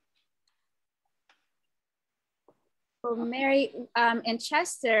 Well, Mary, in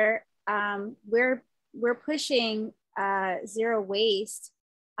Chester, we're pushing zero waste.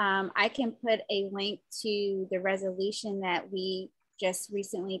 I can put a link to the resolution that we just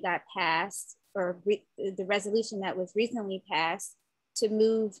recently got passed, or the resolution that was recently passed to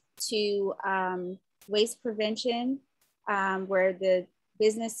move to waste prevention, where the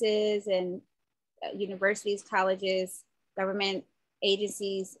businesses and universities, colleges, government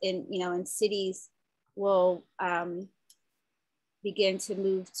agencies in cities will begin to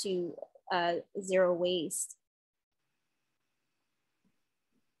move to zero waste.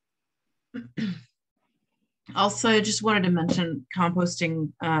 Also, I just wanted to mention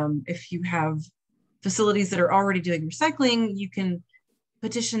composting. If you have facilities that are already doing recycling, you can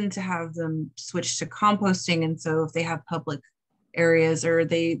petition to have them switch to composting. And so if they have public areas, or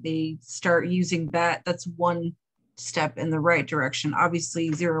they start using that, that's one step in the right direction.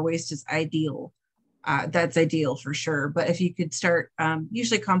 Obviously, zero waste is ideal. That's ideal for sure. But if you could start,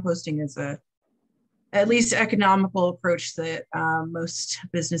 usually composting is a at least economical approach that most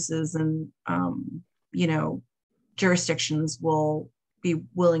businesses and you know, jurisdictions will be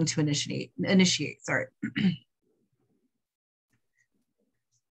willing to initiate. Sorry.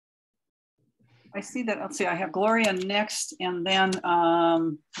 I see that. Let's see. I have Gloria next, and then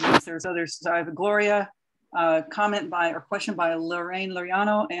there's others. So I have Gloria, comment by or question by Lorraine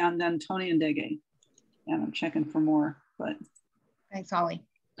Loriano, and then Tony Ndege. And I'm checking for more. But thanks, Holly.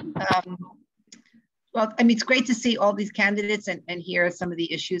 Well, I mean, it's great to see all these candidates and hear some of the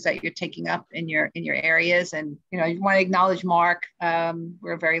issues that you're taking up in your areas. And, you know, I want to acknowledge Mark.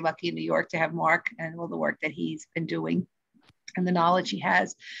 We're very lucky in New York to have Mark and all the work that he's been doing and the knowledge he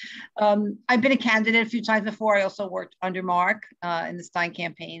has. I've been a candidate a few times before. I also worked under Mark in the Stein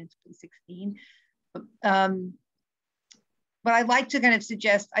campaign in 2016. But I'd like to kind of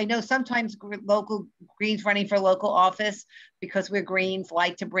suggest, I know sometimes local Greens running for local office, because we're Greens,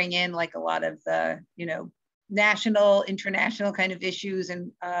 like to bring in like a lot of the, you know, national, international kind of issues.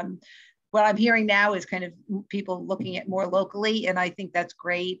 And what I'm hearing now is kind of people looking at more locally. And I think that's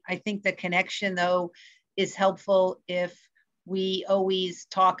great. I think the connection though is helpful if we always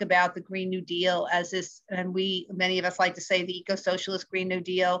talk about the Green New Deal as this, and many of us like to say the eco-socialist Green New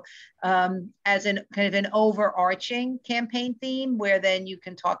Deal as an kind of an overarching campaign theme, where then you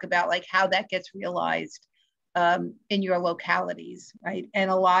can talk about like how that gets realized in your localities, right? And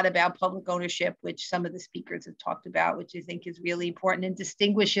a lot about public ownership, which some of the speakers have talked about, which I think is really important and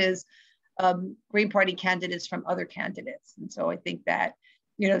distinguishes Green Party candidates from other candidates. And so I think that,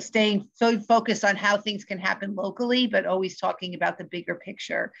 you know, staying so focused on how things can happen locally, but always talking about the bigger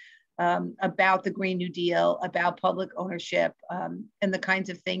picture, about the Green New Deal, about public ownership, and the kinds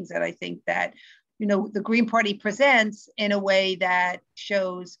of things that I think that, you know, the Green Party presents in a way that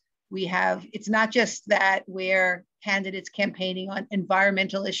shows we have, it's not just that we're candidates campaigning on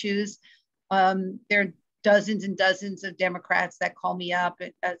environmental issues. There are dozens and dozens of Democrats that call me up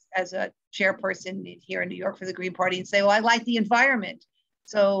as a chairperson here in New York for the Green Party and say, well, I like the environment.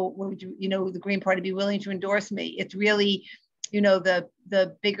 So would you know, the Green Party be willing to endorse me? It's really, you know,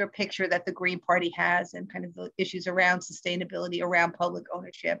 the bigger picture that the Green Party has and kind of the issues around sustainability, around public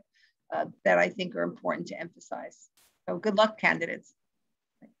ownership that I think are important to emphasize. So good luck, candidates.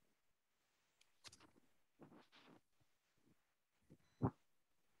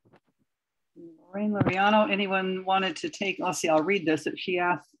 Lorraine Loriano, anyone wanted to take, let's see, I'll read this. She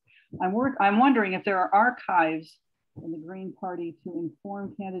asked, I'm wondering if there are archives in the Green Party to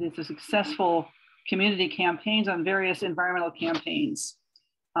inform candidates of successful community campaigns on various environmental campaigns.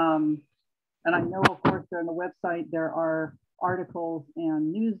 And I know, of course, on the website, there are articles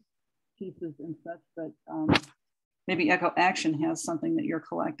and news pieces and such, but maybe EcoAction has something that you're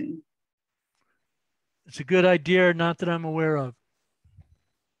collecting. It's a good idea, not that I'm aware of.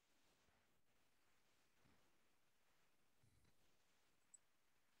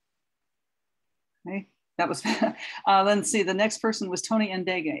 Okay, that was, let's see, the next person was Tony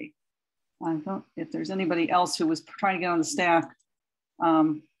Ndege. I don't, if there's anybody else who was trying to get on the stack,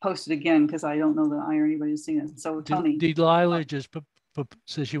 post it again, because I don't know that I or anybody has seen it. So Tony. Delilah just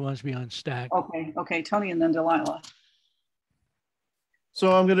says she wants to be on stack. Okay, Tony and then Delilah.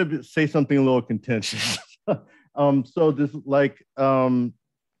 So I'm gonna say something a little contentious. So this, like, a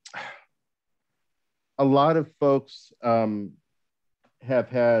lot of folks have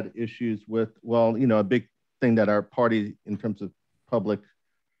had issues with, well, you know, a big thing that our party in terms of public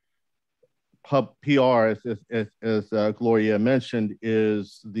PR, as Gloria mentioned,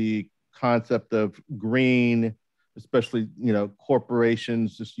 is the concept of green, especially, you know,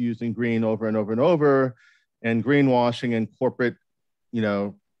 corporations just using green over and over and over, and greenwashing and corporate, you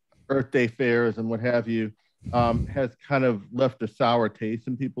know, Earth Day fairs and what have you, has kind of left a sour taste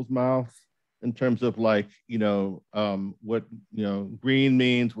in people's mouths in terms of, like, you know, what, you know, green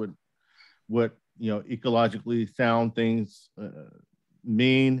means, what you know, ecologically sound things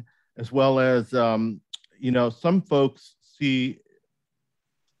mean, as well as, you know, some folks see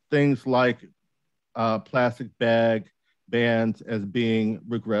things like plastic bag bans as being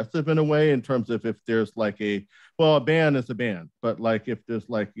regressive in a way, in terms of if there's like a ban is a ban, but like if there's,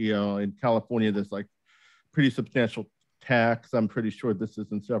 like, you know, in California, there's like pretty substantial tax. I'm pretty sure this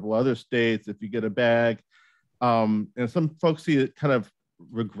is in several other states. If you get a bag, and some folks see it kind of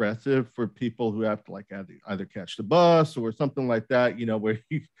regressive for people who have to, like, either catch the bus or something like that, you know, where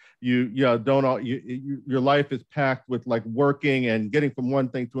your life is packed with, like, working and getting from one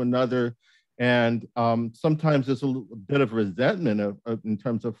thing to another, And sometimes there's a bit of resentment in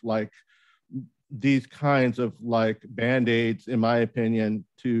terms of like these kinds of like band-aids, in my opinion,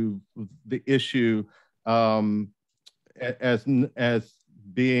 to the issue as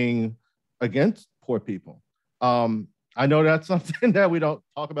being against poor people. I know that's something that we don't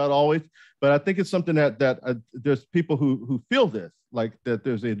talk about always, but I think it's something that there's people who feel this, like that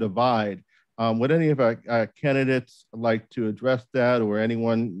there's a divide. Would any of our candidates like to address that, or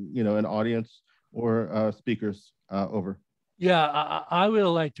anyone, you know, in audience or speakers over? Yeah, I would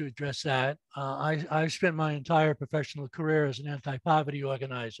like to address that. I spent my entire professional career as an anti-poverty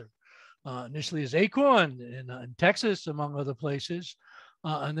organizer, initially as Acorn in Texas, among other places.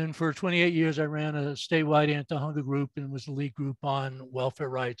 And then for 28 years, I ran a statewide anti-hunger group and was the lead group on welfare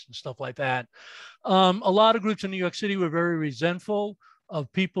rights and stuff like that. A lot of groups in New York City were very resentful of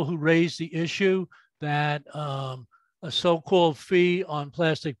people who raised the issue that a so-called fee on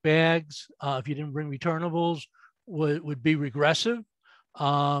plastic bags, if you didn't bring returnables, would be regressive.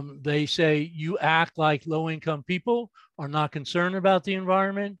 They say you act like low-income people are not concerned about the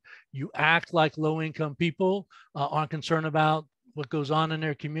environment. You act like low-income people aren't concerned about what goes on in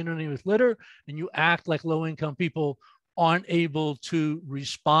their community with litter, and you act like low-income people aren't able to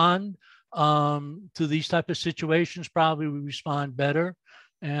respond to these type of situations. Probably we respond better.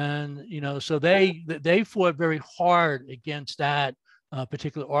 And, you know, so they fought very hard against that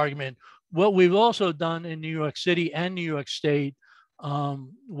particular argument. What we've also done in New York City and New York State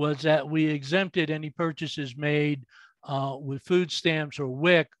was that we exempted any purchases made with food stamps or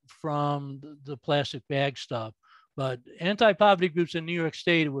WIC from the plastic bag stuff. But anti-poverty groups in New York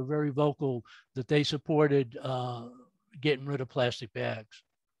State were very vocal that they supported getting rid of plastic bags.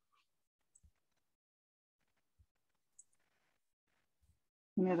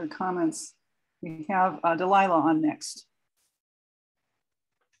 Any other comments? We have Delilah on next.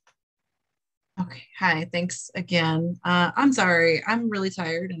 Okay, hi, thanks again. I'm sorry, I'm really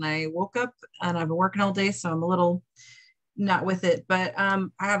tired and I woke up and I've been working all day, so I'm a little not with it, but I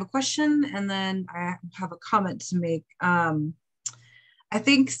have a question and then I have a comment to make. I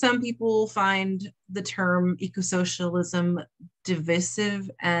think some people find the term eco-socialism divisive,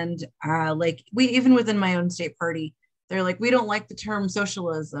 and like even within my own state party, they're like, we don't like the term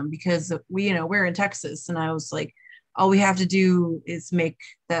socialism because we're in Texas. And I was like, all we have to do is make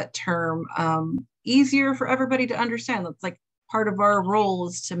that term easier for everybody to understand. That's like part of our role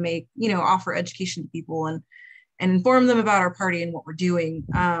is to make, offer education to people and inform them about our party and what we're doing.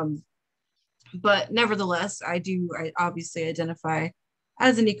 But nevertheless, I obviously identify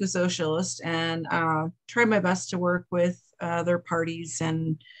as an eco-socialist and try my best to work with other parties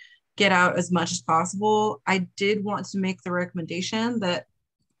and get out as much as possible. I did want to make the recommendation that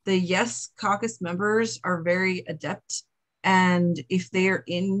the Yes Caucus members are very adept. And if they are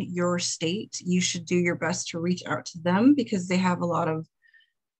in your state, you should do your best to reach out to them because they have a lot of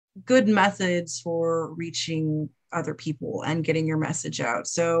good methods for reaching other people and getting your message out.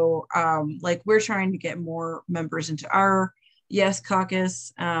 So like we're trying to get more members into our Yes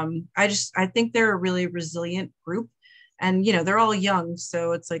Caucus. I think they're a really resilient group and, they're all young.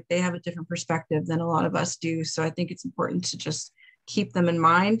 So it's like they have a different perspective than a lot of us do. So I think it's important to just keep them in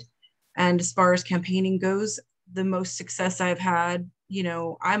mind. And as far as campaigning goes, the most success I've had,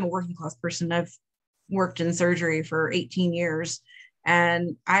 I'm a working class person. I've worked in surgery for 18 years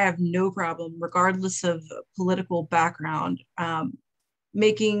and I have no problem, regardless of political background,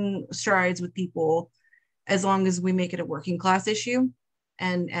 making strides with people as long as we make it a working class issue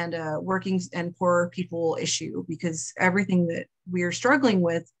and a working and poor people issue, because everything that we are struggling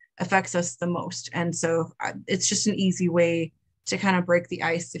with affects us the most. And so it's just an easy way to kind of break the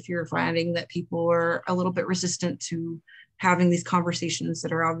ice if you're finding that people are a little bit resistant to having these conversations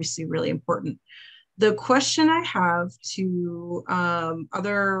that are obviously really important. The question I have to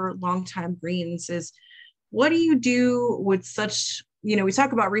other longtime Greens is, what do you do with such, we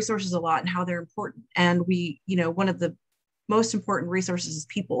talk about resources a lot and how they're important. And one of the most important resources is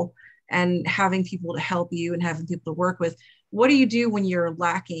people and having people to help you and having people to work with. What do you do when you're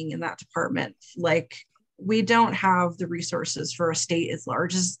lacking in that department? Like, we don't have the resources for a state as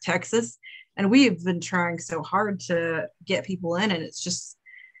large as Texas. And we have been trying so hard to get people in, and it's just,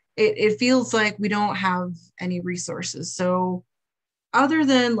 it feels like we don't have any resources. So other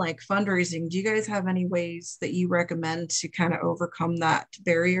than like fundraising, do you guys have any ways that you recommend to kind of overcome that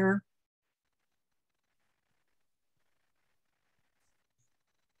barrier?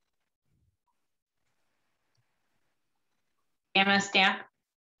 Anna Stack.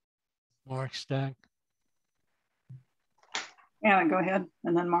 Mark Stack. Anna, go ahead,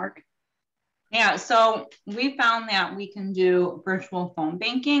 and then Mark. Yeah, so we found that we can do virtual phone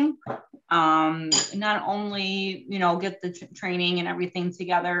banking. Not only, you know, get the training and everything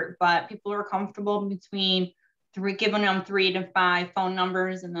together, but people are comfortable between giving them 3 to 5 phone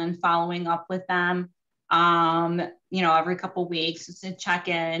numbers and then following up with them, you know, every couple of weeks just to check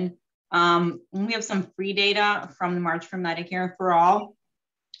in. We have some free data from the March for Medicare for All.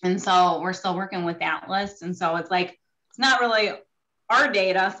 And so we're still working with that list. And so it's like, it's not really our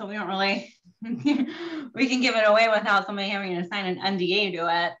data, so we don't really, we can give it away without somebody having to sign an NDA to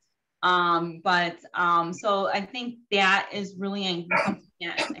it. So I think that is really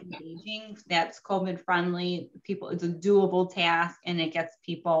engaging, that's COVID friendly. People, it's a doable task, and it gets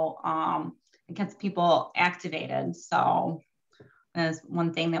people activated. So that's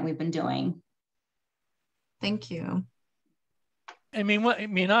one thing that we've been doing. Thank you. I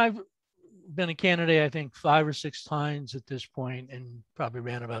mean, I've been a candidate, I think 5 or 6 times at this point, and probably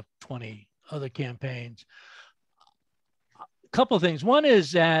ran about 20 other campaigns. A couple of things. One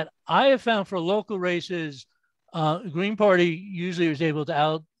is that I have found for local races, Green Party usually was able to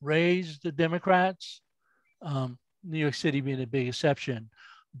outraise the Democrats, New York City being a big exception.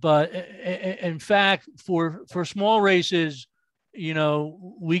 But in fact, for small races, you know,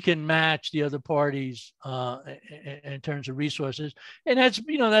 we can match the other parties in terms of resources. And that's,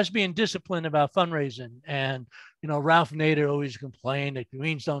 you know, that's being disciplined about fundraising. And, you know, Ralph Nader always complained that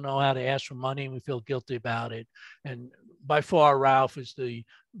Greens don't know how to ask for money, and we feel guilty about it. And by far, Ralph is the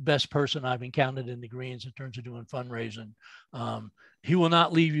best person I've encountered in the Greens in terms of doing fundraising. He will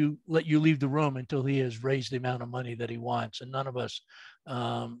not let you leave the room until he has raised the amount of money that he wants. And none of us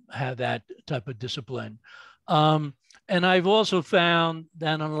have that type of discipline. And I've also found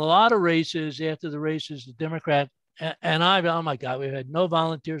that on a lot of races, after the races, the Democrat, and oh my God, we've had no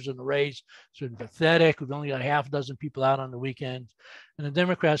volunteers in the race. It's been pathetic. We've only got 6 people out on the weekends. And the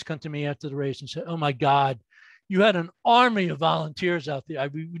Democrats come to me after the race and say, oh my God, you had an army of volunteers out there.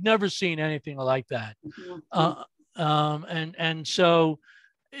 We've never seen anything like that. And so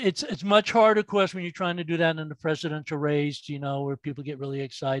it's much harder, of course, when you're trying to do that in the presidential race, you know, where people get really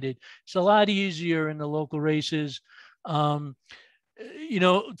excited. It's a lot easier in the local races. You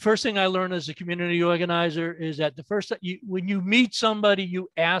know, first thing I learned as a community organizer is that when you meet somebody, you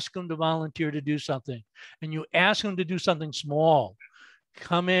ask them to volunteer to do something, and you ask them to do something small.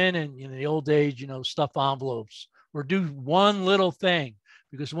 Come in and, in the old days, you know, stuff envelopes or do one little thing,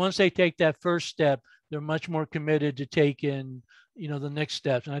 because once they take that first step, they're much more committed to taking, you know, the next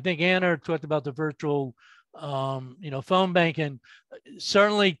steps. And I think Anna talked about the virtual, you know, phone banking.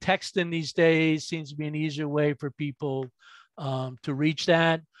 Certainly texting these days seems to be an easier way for people to reach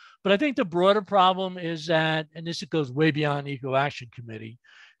that. But I think the broader problem is that, and this goes way beyond the EcoAction Committee,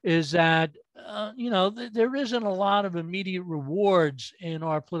 is that, you know, there isn't a lot of immediate rewards in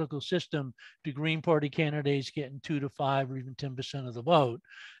our political system to Green Party candidates getting 2 to 5 or even 10% of the vote.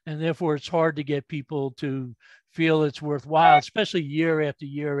 And therefore, it's hard to get people to feel it's worthwhile, especially year after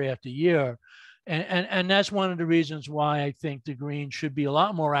year after year. And that's one of the reasons why I think the Greens should be a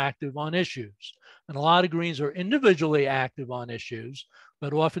lot more active on issues. And a lot of Greens are individually active on issues,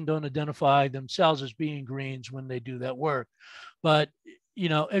 but often don't identify themselves as being Greens when they do that work. But, you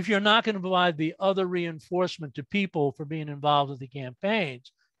know, if you're not going to provide the other reinforcement to people for being involved with the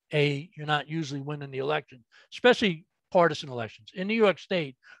campaigns, you're not usually winning the election, especially partisan elections. In New York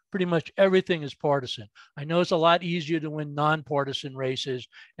State, pretty much everything is partisan. I know it's a lot easier to win nonpartisan races.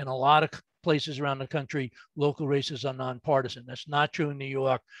 In a lot of places around the country, local races are nonpartisan. That's not true in New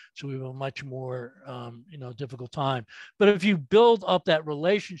York, so we have a much more, you know, difficult time. But if you build up that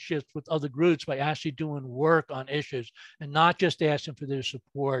relationship with other groups by actually doing work on issues and not just asking for their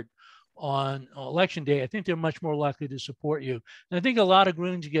support on election day, I think they're much more likely to support you. And I think a lot of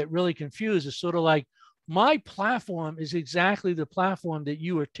Greens get really confused. It's sort of like, my platform is exactly the platform that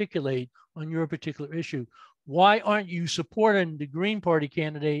you articulate on your particular issue. Why aren't you supporting the Green Party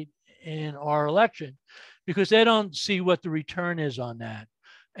candidate in our election? Because they don't see what the return is on that.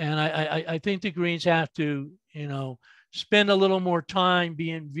 And I think the Greens have to, you know, spend a little more time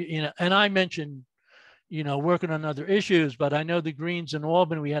being, you know, and I mentioned, you know, working on other issues, but I know the Greens in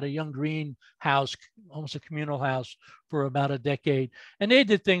Albany, we had a young green house, almost a communal house for about a decade. And they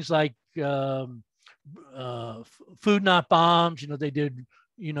did things like, food not bombs, you know, they did,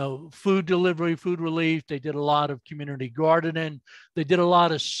 you know, food delivery, food relief. They did a lot of community gardening. They did a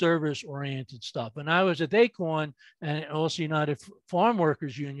lot of service oriented stuff. And I was at Acorn and also United Farm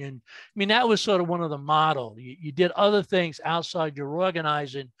Workers Union. I mean, that was sort of one of the model. You did other things outside your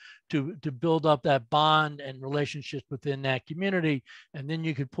organizing to build up that bond and relationships within that community. And then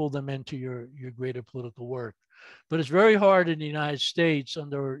you could pull them into your greater political work. But it's very hard in the United States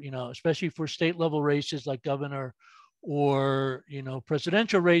under, you know, especially for state level races like governor or, you know,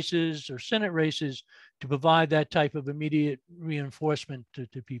 presidential races or Senate races to provide that type of immediate reinforcement to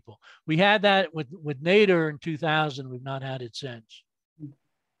people. We had that with Nader in 2000. We've not had it since.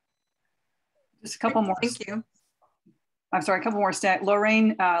 Just a couple more. Thank you. I'm sorry, a couple more stats.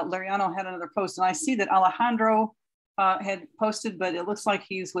 Lorraine Lariano had another post, and I see that Alejandro had posted, but it looks like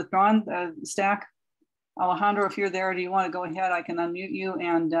he's withdrawn the stack. Alejandro, if you're there, do you want to go ahead? I can unmute you,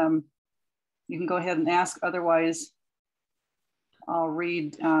 and you can go ahead and ask. Otherwise, I'll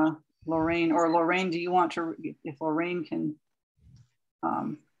read Lorraine. Or Lorraine, do you want to, if Lorraine can,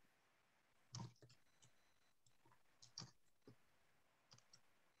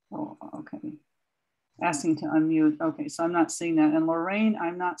 oh, okay. Asking to unmute. Okay, so I'm not seeing that. And Lorraine,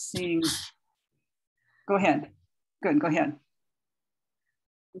 I'm not seeing. Go ahead. Good, go ahead.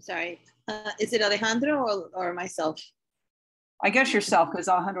 I'm sorry. Is it Alejandro or myself? I guess yourself, because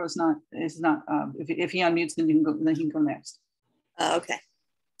Alejandro is not. If he unmutes, then you can go. Then he can go next. Okay.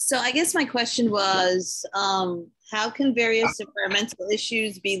 So I guess my question was, how can various environmental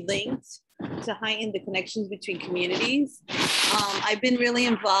issues be linked to heighten the connections between communities? I've been really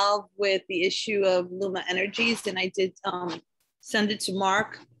involved with the issue of Luma Energies, and I did send it to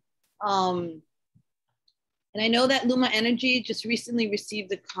Mark. And I know that Luma Energy just recently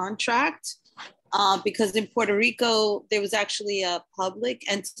received a contract because in Puerto Rico, there was actually a public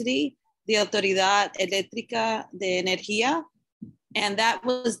entity, the Autoridad Eléctrica de Energía, and that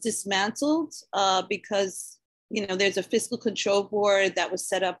was dismantled because, you know, there's a fiscal control board that was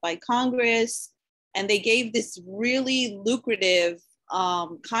set up by Congress, and they gave this really lucrative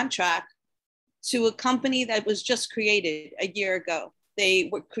contract to a company that was just created a year ago. They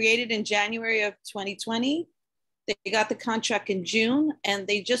were created in January of 2020. They got the contract in June, and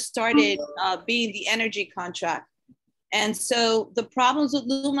they just started being the energy contract. And so the problems with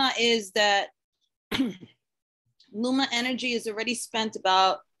Luma is that Luma Energy has already spent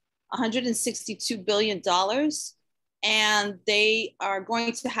about $162 billion, and they are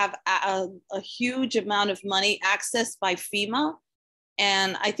going to have a huge amount of money accessed by FEMA.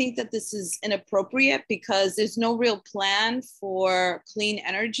 And I think that this is inappropriate because there's no real plan for clean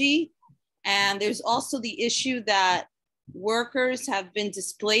energy. And there's also the issue that workers have been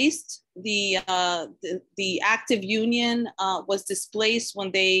displaced. The active union was displaced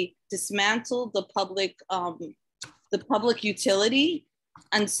when they dismantled the public utility.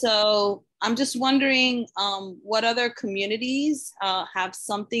 And so I'm just wondering what other communities have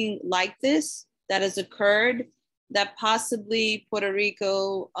something like this that has occurred, that possibly Puerto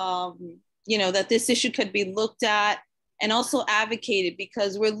Rico, you know, that this issue could be looked at and also advocated,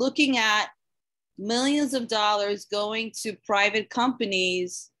 because we're looking at millions of dollars going to private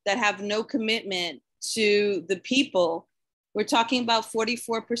companies that have no commitment to the people. We're talking about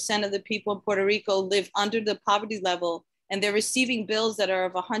 44% of the people in Puerto Rico live under the poverty level, and they're receiving bills that are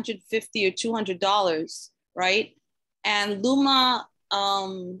of $150 or $200, right? And Luma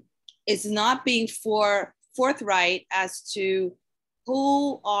is not being forthright as to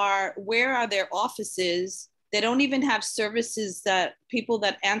where are their offices. They don't even have services that people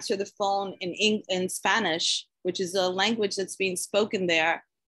that answer the phone in Spanish, which is a language that's being spoken there.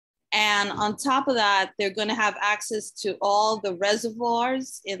 And on top of that, they're going to have access to all the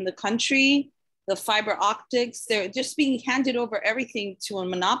reservoirs in the country, the fiber optics. They're just being handed over everything to a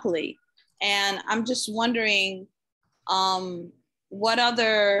monopoly. And I'm just wondering what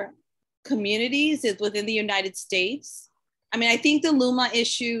other communities is within the United States. I mean, I think the Luma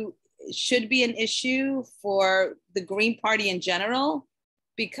issue should be an issue for the Green Party in general,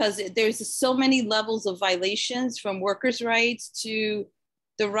 because there's so many levels of violations, from workers' rights to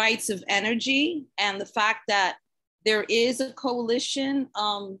the rights of energy, and the fact that there is a coalition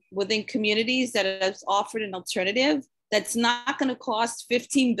within communities that has offered an alternative that's not going to cost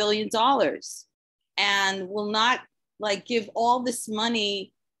 $15 billion and will not like give all this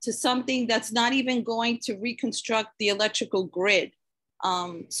money to something that's not even going to reconstruct the electrical grid.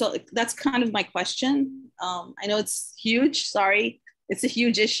 So that's kind of my question. I know it's huge, sorry, it's a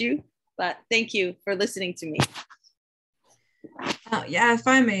huge issue, but thank you for listening to me. Yeah, if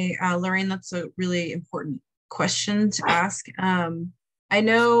I may, Lorraine, that's a really important question to ask. I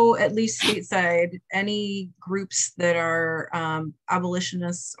know at least stateside, any groups that are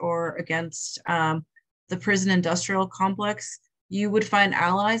abolitionists or against the prison industrial complex, you would find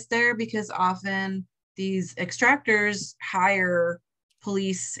allies there, because often these extractors hire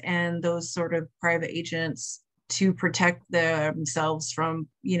police and those sort of private agents to protect themselves from,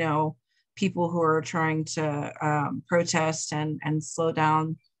 you know, people who are trying to protest and slow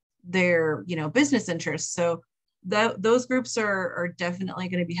down their, you know, business interests. So those groups are definitely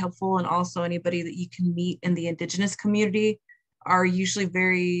going to be helpful. And also anybody that you can meet in the Indigenous community are usually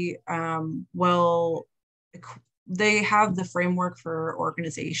very well, they have the framework for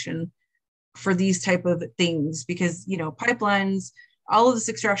organization for these type of things, because, you know, pipelines, all of this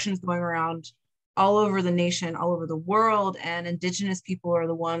extraction is going around all over the nation, all over the world, and Indigenous people are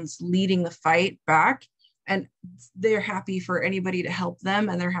the ones leading the fight back, and they're happy for anybody to help them,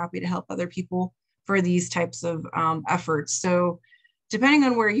 and they're happy to help other people for these types of efforts. So depending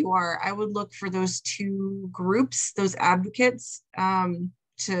on where you are, I would look for those two groups, those advocates,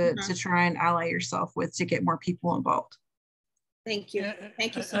 to try and ally yourself with to get more people involved. Thank you.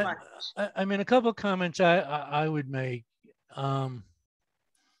 Thank you so much. I mean, a couple of comments I would make. I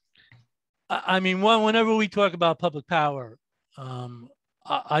mean, one, whenever we talk about public power,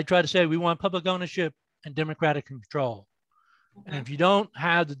 I try to say we want public ownership and democratic control. And if you don't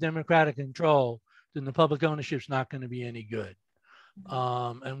have the democratic control, then the public ownership is not going to be any good.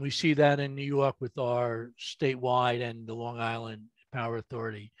 And we see that in New York with our statewide and the Long Island Power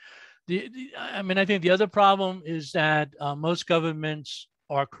Authority. I mean, I think the other problem is that most governments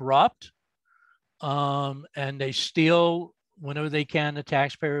are corrupt, and they steal whenever they can the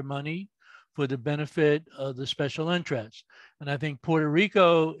taxpayer money for the benefit of the special interests. And I think Puerto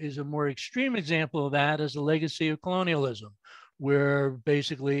Rico is a more extreme example of that as a legacy of colonialism, where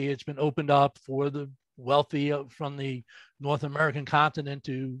basically it's been opened up for the wealthy from the North American continent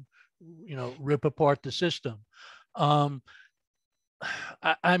to, you know, rip apart the system.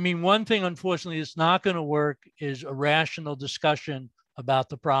 I mean, one thing, unfortunately, that's not going to work is a rational discussion about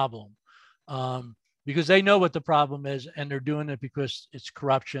the problem, because they know what the problem is, and they're doing it because it's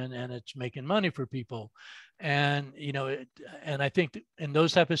corruption and it's making money for people. And, you know, and I think in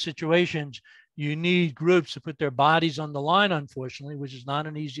those type of situations, you need groups to put their bodies on the line, unfortunately, which is not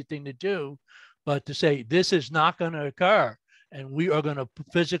an easy thing to do, but to say this is not going to occur, and we are going to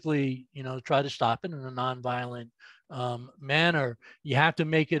physically, you know, try to stop it in a nonviolent manner. You have to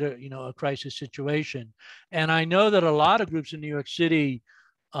make it a, you know, a crisis situation. And I know that a lot of groups in New York City,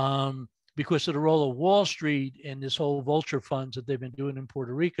 because of the role of Wall Street in this whole vulture funds that they've been doing in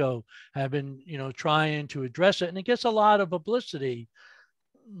Puerto Rico, have been, you know, trying to address it. And it gets a lot of publicity,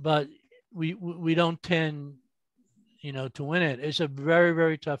 but we don't tend, you know, to win it. It's a very,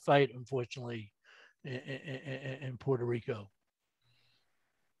 very tough fight, unfortunately, in Puerto Rico.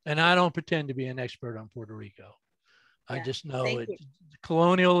 And I don't pretend to be an expert on Puerto Rico. I just know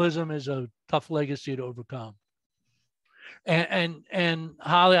colonialism is a tough legacy to overcome. And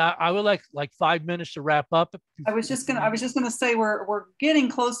Holly, I would like 5 minutes to wrap up. I was just gonna say we're getting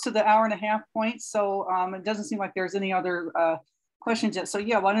close to the hour-and-a-half point, so it doesn't seem like there's any other questions yet. So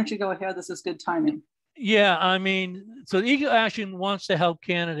yeah, why don't you go ahead? This is good timing. Yeah, I mean, so EcoAction wants to help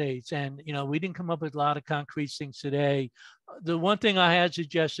candidates, and you know, we didn't come up with a lot of concrete things today. The one thing I had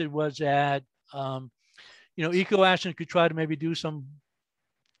suggested was that you know, EcoAction could try to maybe do some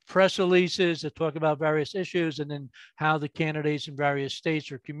press releases that talk about various issues, and then how the candidates in various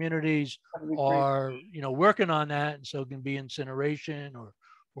states or communities are, you know, working on that. And so it can be incineration or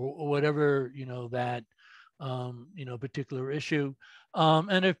whatever, you know, that, you know, particular issue.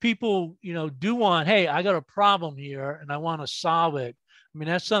 And if people, you know, do want, hey, I got a problem here and I want to solve it. I mean,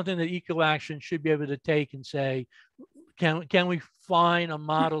 that's something that EcoAction should be able to take and say, can we find a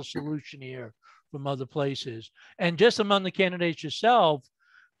model solution here from other places? And just among the candidates yourself,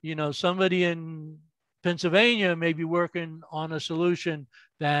 you know, somebody in Pennsylvania may be working on a solution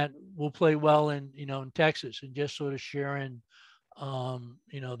that will play well in, you know, in Texas, and just sort of sharing,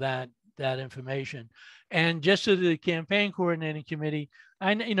 you know, that information. And just to the campaign coordinating committee,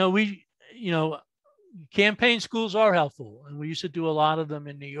 campaign schools are helpful, and we used to do a lot of them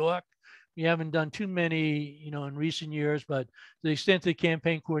in New York. We haven't done too many, you know, in recent years, but to the extent the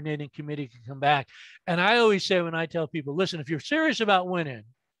campaign coordinating committee can come back. And I always say, when I tell people, listen, if you're serious about winning,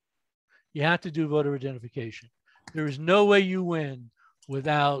 you have to do voter identification. There is no way you win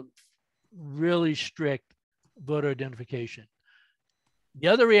without really strict voter identification. The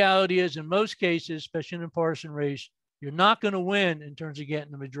other reality is, in most cases, especially in a partisan race, you're not going to win in terms of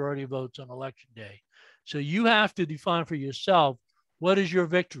getting the majority of votes on election day. So you have to define for yourself, what is your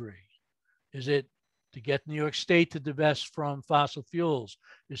victory? Is it to get New York State to divest from fossil fuels?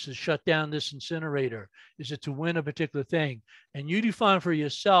 Is it to shut down this incinerator? Is it to win a particular thing? And you define for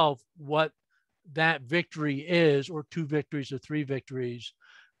yourself what that victory is, or 2 victories or 3 victories,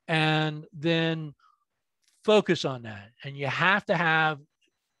 and then focus on that. And you have to have,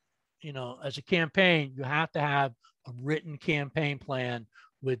 you know, as a campaign, you have to have a written campaign plan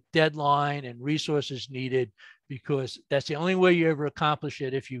with deadline and resources needed, because that's the only way you ever accomplish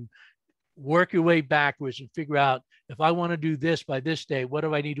it. If you work your way backwards and figure out, if I want to do this by this day, what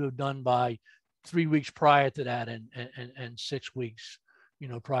do I need to have done by 3 weeks prior to that, and 6 weeks,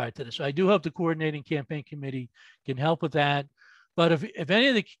 prior to this. So I do hope the coordinating campaign committee can help with that. But if any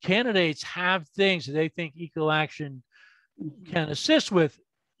of the candidates have things that they think EcoAction can assist with,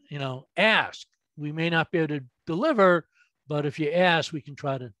 ask. We may not be able to deliver, but if you ask, we can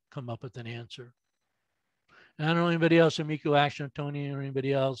try to come up with an answer. And I don't know anybody else from EcoAction, Tony, or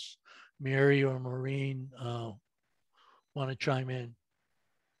anybody else, Mary or Maureen, want to chime in.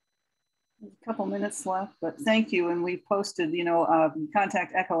 A couple minutes left, but thank you. And we've posted,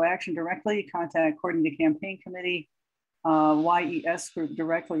 contact EcoAction directly, contact Coordinating Campaign Committee, YES group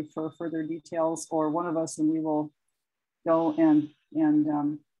directly for further details, or one of us, and we will go and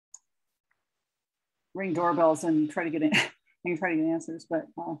ring doorbells and try to get answers. But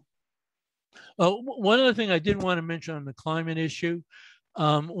one other thing I did want to mention on the climate issue.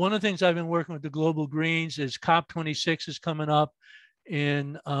 One of the things I've been working with the Global Greens is COP26 is coming up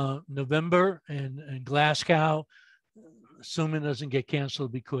in November in Glasgow, assuming it doesn't get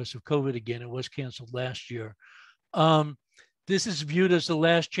canceled because of COVID again. It was canceled last year. This is viewed as the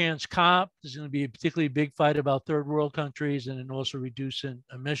last chance COP. There's going to be a particularly big fight about third world countries and then also reducing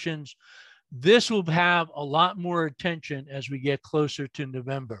emissions. This will have a lot more attention as we get closer to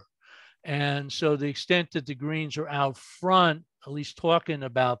November. And so the extent that the Greens are out front, at least talking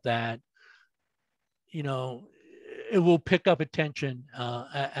about that, it will pick up attention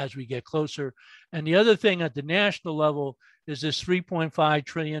as we get closer. And the other thing at the national level is this $3.5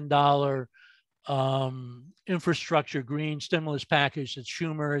 trillion infrastructure green stimulus package that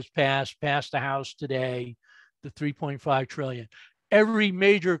Schumer has passed the House today, the $3.5 trillion. Every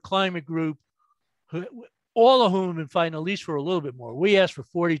major climate group, all of whom have been fighting at least for a little bit more. We asked for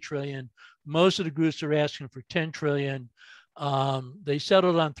 40 trillion. Most of the groups are asking for 10 trillion. They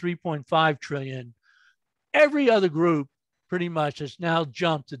settled on 3.5 trillion. Every other group pretty much has now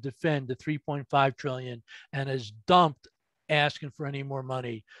jumped to defend the 3.5 trillion and has dumped asking for any more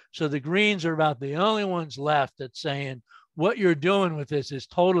money. So the Greens are about the only ones left that's saying what you're doing with this is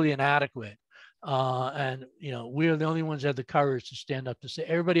totally inadequate. And we're the only ones that have the courage to stand up to say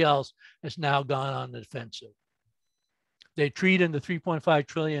everybody else has now gone on the defensive. They treat in the 3.5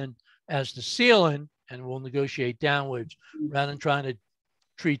 trillion as the ceiling and will negotiate downwards rather than trying to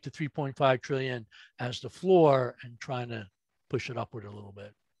treat the 3.5 trillion as the floor and trying to push it upward a little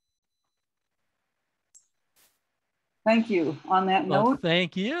bit. Thank you. On that note,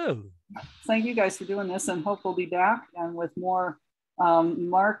 thank you. Thank you guys for doing this, and hope we'll be back and with more.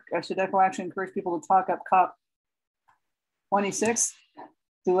 Mark, I should EcoAction encourage people to talk up COP26,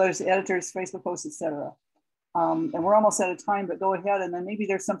 do letters to editors, Facebook posts, etc. And we're almost out of time, but go ahead, and then maybe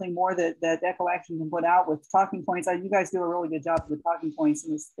there's something more that EcoAction can put out with talking points. You guys do a really good job with talking points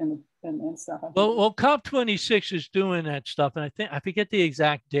and stuff. Well, COP26 is doing that stuff, and I forget the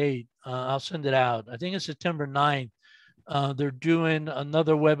exact date. I'll send it out. I think it's September 9th. They're doing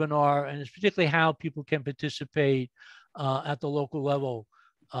another webinar, and it's particularly how people can participate at the local level.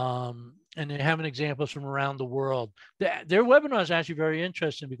 And they're having examples from around the world. Their webinar is actually very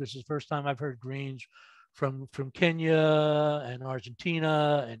interesting because it's the first time I've heard Greens from Kenya and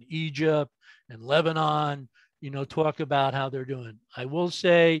Argentina and Egypt and Lebanon, talk about how they're doing. I will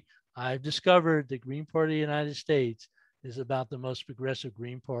say I've discovered the Green Party of the United States is about the most progressive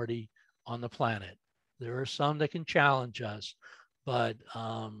Green Party on the planet. There are some that can challenge us, but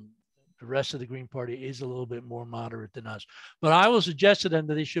the rest of the Green Party is a little bit more moderate than us. But I will suggest to them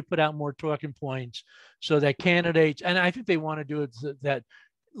that they should put out more talking points so that candidates, and I think they want to do it, that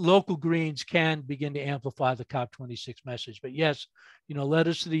local Greens can begin to amplify the COP26 message. But yes,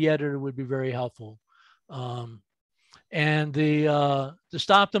 letters to the editor would be very helpful. And the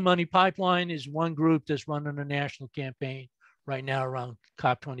Stop the Money Pipeline is one group that's running a national campaign right now around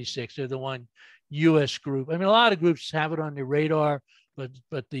COP26. They're the one U.S. group. I mean, a lot of groups have it on their radar,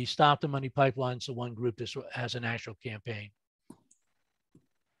 but the Stop the Money Pipeline is the one group that has an actual campaign.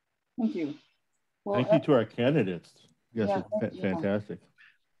 Thank you. Well, thank you to our candidates. Yes, yeah, it's fantastic.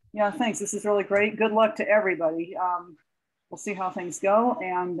 Yeah, thanks. This is really great. Good luck to everybody. We'll see how things go.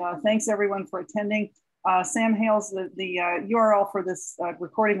 And thanks everyone for attending. Sam Hales, the URL for this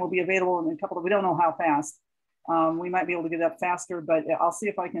recording will be available in a couple of, we don't know how fast. We might be able to get it up faster, but I'll see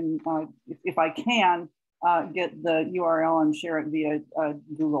if I can, get the URL and share it via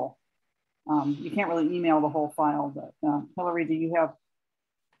Google. You can't really email the whole file, but Hillary, did you have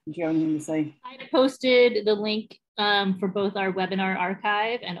anything to say? I posted the link for both our webinar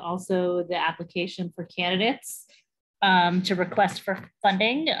archive and also the application for candidates to request for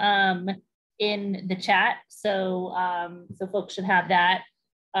funding in the chat. So, so folks should have that.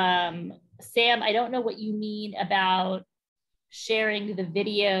 Sam, I don't know what you mean about sharing the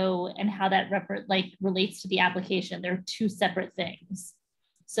video and how that relates to the application. They're two separate things.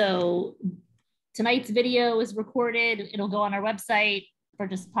 So tonight's video is recorded. It'll go on our website for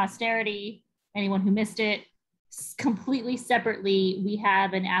just posterity. Anyone who missed it. Completely separately, we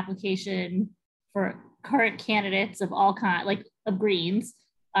have an application for current candidates of all kinds, like of Greens,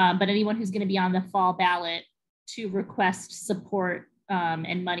 but anyone who's going to be on the fall ballot to request support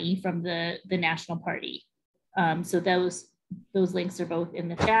and money from the national party. So those links are both in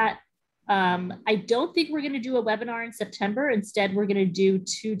the chat. I don't think we're going to do a webinar in September. Instead, we're going to do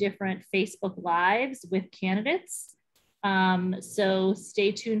 2 different Facebook Lives with candidates. So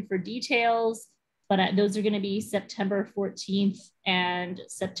stay tuned for details, but those are going to be September 14th and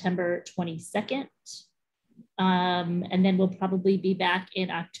September 22nd. And then we'll probably be back in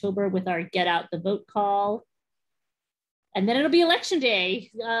October with our Get Out the Vote call. And then it'll be election day,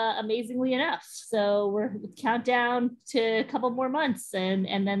 amazingly enough. So we're countdown to a couple more months and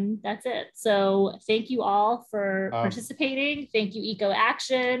then that's it. So thank you all for participating. Thank you,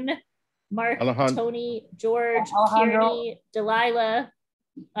 EcoAction, Mark, Tony, George, Kearney, Delilah,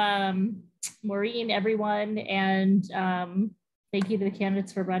 Maureen, everyone. And thank you to the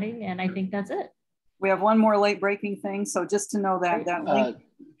candidates for running. And I think that's it. We have one more late breaking thing. So just to know that, link.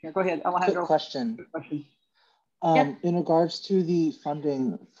 Go ahead, Alejandro. Quick question. Good question. Yep. In regards to the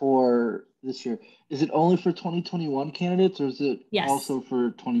funding for this year, is it only for 2021 candidates or is it also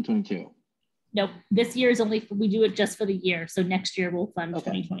for 2022? Nope. This year is only, we do it just for the year. So next year we'll fund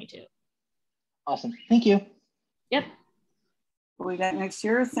 2022. Awesome. Thank you. Yep. We got next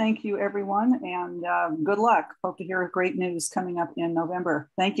year. Thank you, everyone. And good luck. Hope to hear great news coming up in November.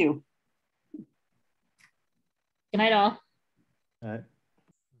 Thank you. Good night, all. All right.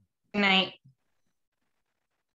 Good night.